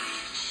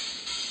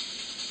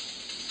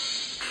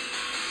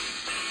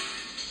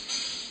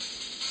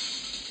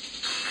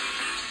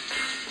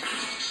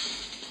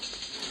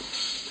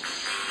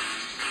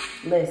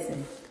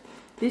 Listen,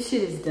 this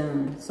shit is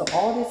done. So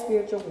all this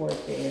spiritual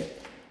warfare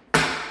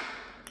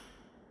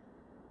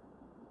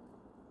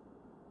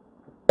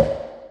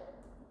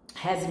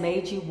has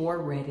made you war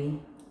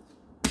ready.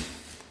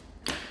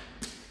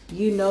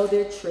 You know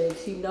their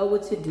tricks. You know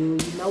what to do.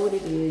 You know what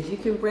it is. You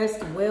can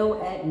rest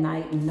well at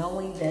night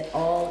knowing that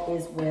all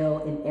is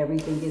well and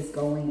everything is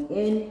going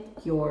in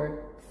your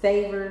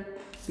favor,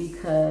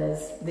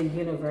 because the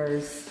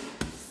universe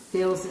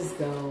feels as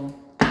though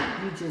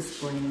you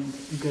just bring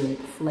good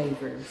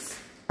flavors.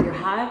 You're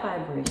high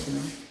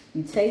vibrational.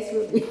 You taste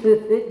really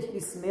good. You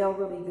smell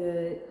really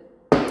good.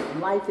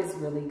 Life is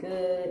really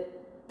good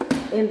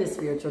in the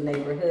spiritual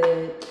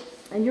neighborhood.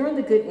 And you're on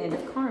the good end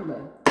of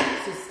karma.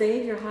 So stay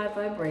in your high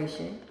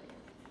vibration.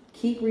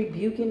 Keep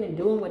rebuking and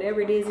doing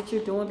whatever it is that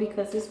you're doing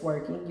because it's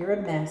working. You're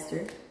a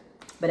master.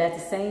 But at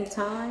the same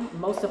time,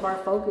 most of our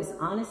focus,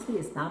 honestly,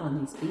 is not on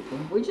these people.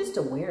 We're just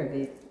aware of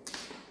it.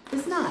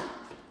 It's not.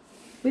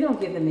 We don't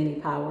give them any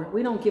power.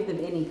 We don't give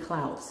them any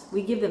clouts.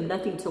 We give them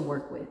nothing to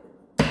work with.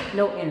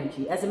 No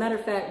energy. As a matter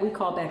of fact, we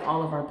call back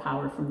all of our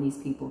power from these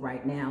people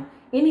right now.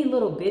 Any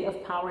little bit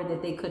of power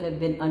that they could have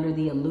been under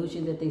the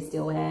illusion that they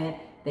still had,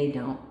 they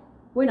don't.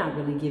 We're not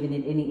really giving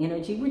it any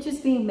energy. We're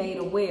just being made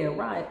aware,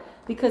 right?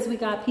 Because we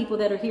got people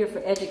that are here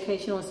for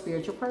educational and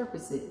spiritual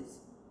purposes.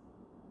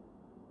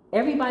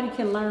 Everybody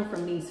can learn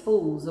from these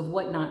fools of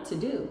what not to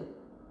do.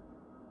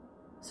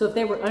 So if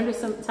they were under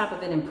some type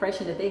of an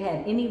impression that they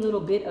had any little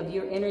bit of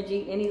your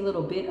energy, any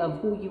little bit of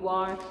who you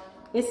are,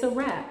 it's a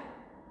wrap.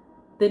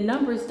 The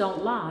numbers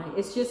don't lie.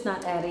 It's just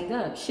not adding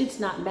up. Shit's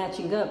not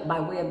matching up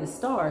by way of the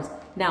stars.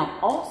 Now,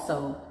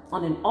 also,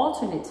 on an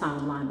alternate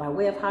timeline, by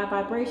way of high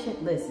vibration,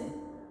 listen,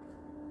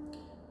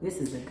 this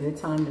is a good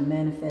time to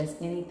manifest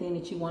anything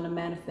that you want to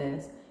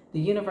manifest. The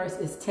universe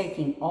is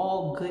taking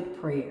all good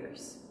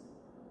prayers.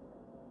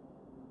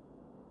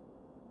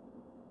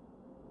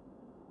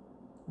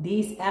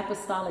 These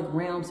apostolic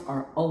realms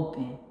are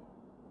open.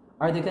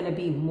 Are there going to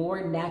be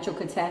more natural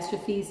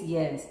catastrophes?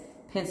 Yes.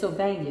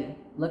 Pennsylvania.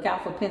 Look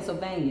out for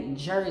Pennsylvania.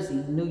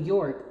 Jersey, New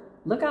York.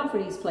 Look out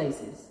for these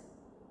places.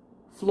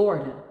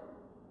 Florida.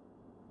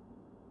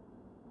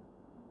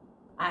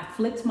 I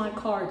flipped my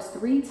cards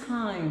 3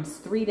 times,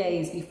 3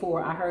 days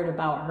before I heard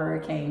about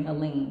Hurricane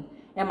Helene.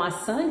 And my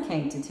son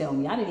came to tell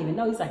me. I didn't even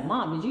know. He's like,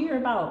 Mom, did you hear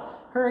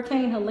about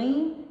Hurricane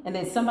Helene? And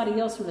then somebody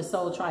else from the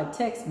Soul Tribe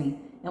texted me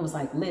and was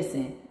like,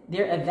 listen,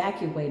 they're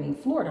evacuating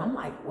Florida. I'm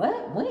like,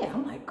 what? When?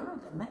 I'm like, girl,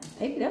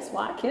 maybe that's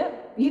why I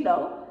kept,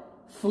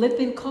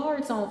 flipping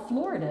cards on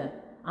Florida.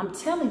 I'm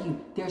telling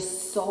you, there's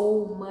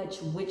so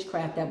much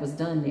witchcraft that was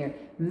done there.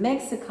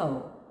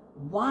 Mexico,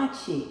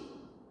 watch it.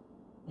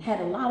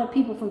 Had a lot of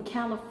people from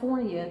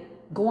California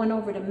going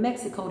over to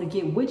Mexico to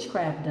get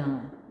witchcraft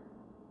done.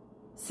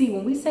 See,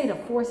 when we say the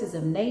forces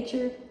of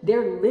nature,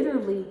 they're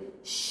literally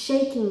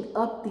shaking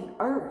up the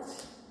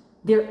earth.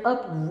 They're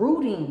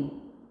uprooting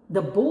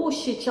the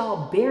bullshit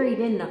y'all buried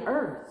in the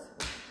earth.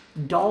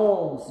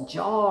 Dolls,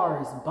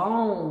 jars,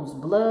 bones,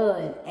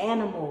 blood,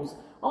 animals,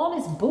 all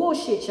this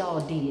bullshit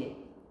y'all did.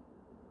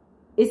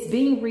 It's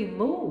being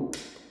removed.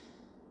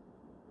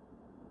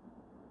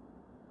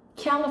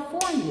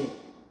 California,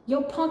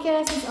 your punk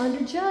ass is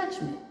under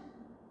judgment.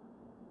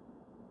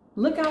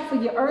 Look out for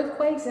your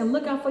earthquakes and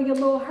look out for your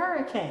little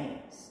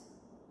hurricanes.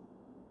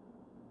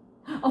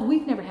 Oh,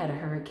 we've never had a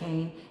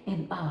hurricane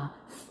in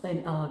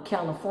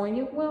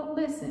California. Well,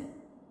 listen.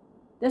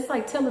 That's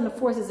like telling the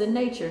forces of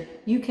nature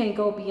you can't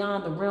go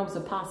beyond the realms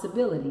of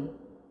possibility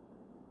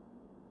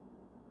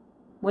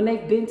when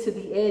they've been to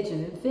the edge of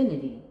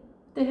infinity.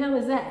 What the hell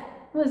is that?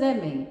 What does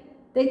that mean?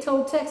 They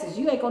told Texas,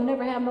 you ain't gonna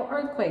never have no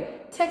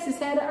earthquake. Texas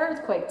had an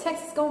earthquake.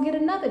 Texas gonna get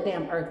another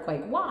damn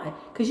earthquake. Why?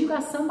 Because you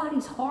got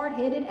somebody's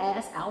hard-headed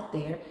ass out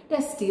there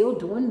that's still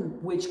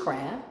doing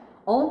witchcraft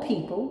on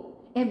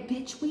people. And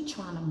bitch, we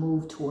trying to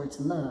move towards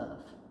love.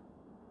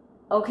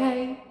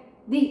 Okay?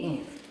 The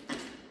end.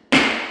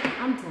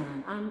 I'm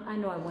done. I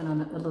know I went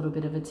on a little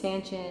bit of a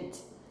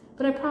tangent,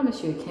 but I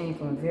promise you it came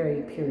from a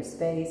very pure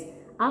space.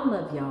 I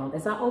love y'all.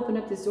 As I open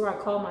up this door,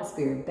 I call my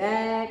spirit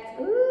back.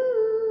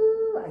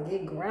 Ooh, I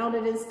get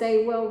grounded and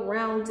stay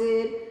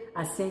well-rounded.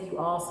 I send you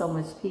all so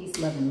much peace,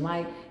 love, and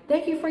light.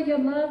 Thank you for your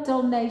love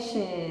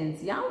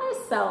donations. Y'all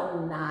are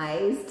so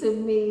nice to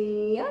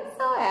me. I'm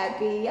so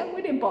happy. I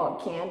went and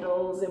bought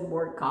candles and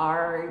more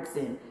cards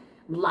and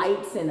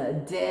lights and a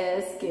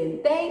desk,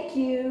 and thank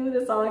you.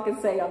 That's all I can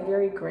say. I'm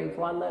very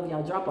grateful. I love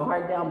y'all. Drop a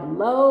heart down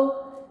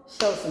below.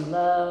 Show some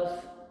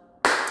love.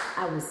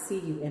 I will see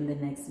you in the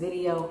next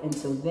video.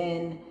 Until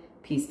then,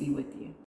 peace be with you.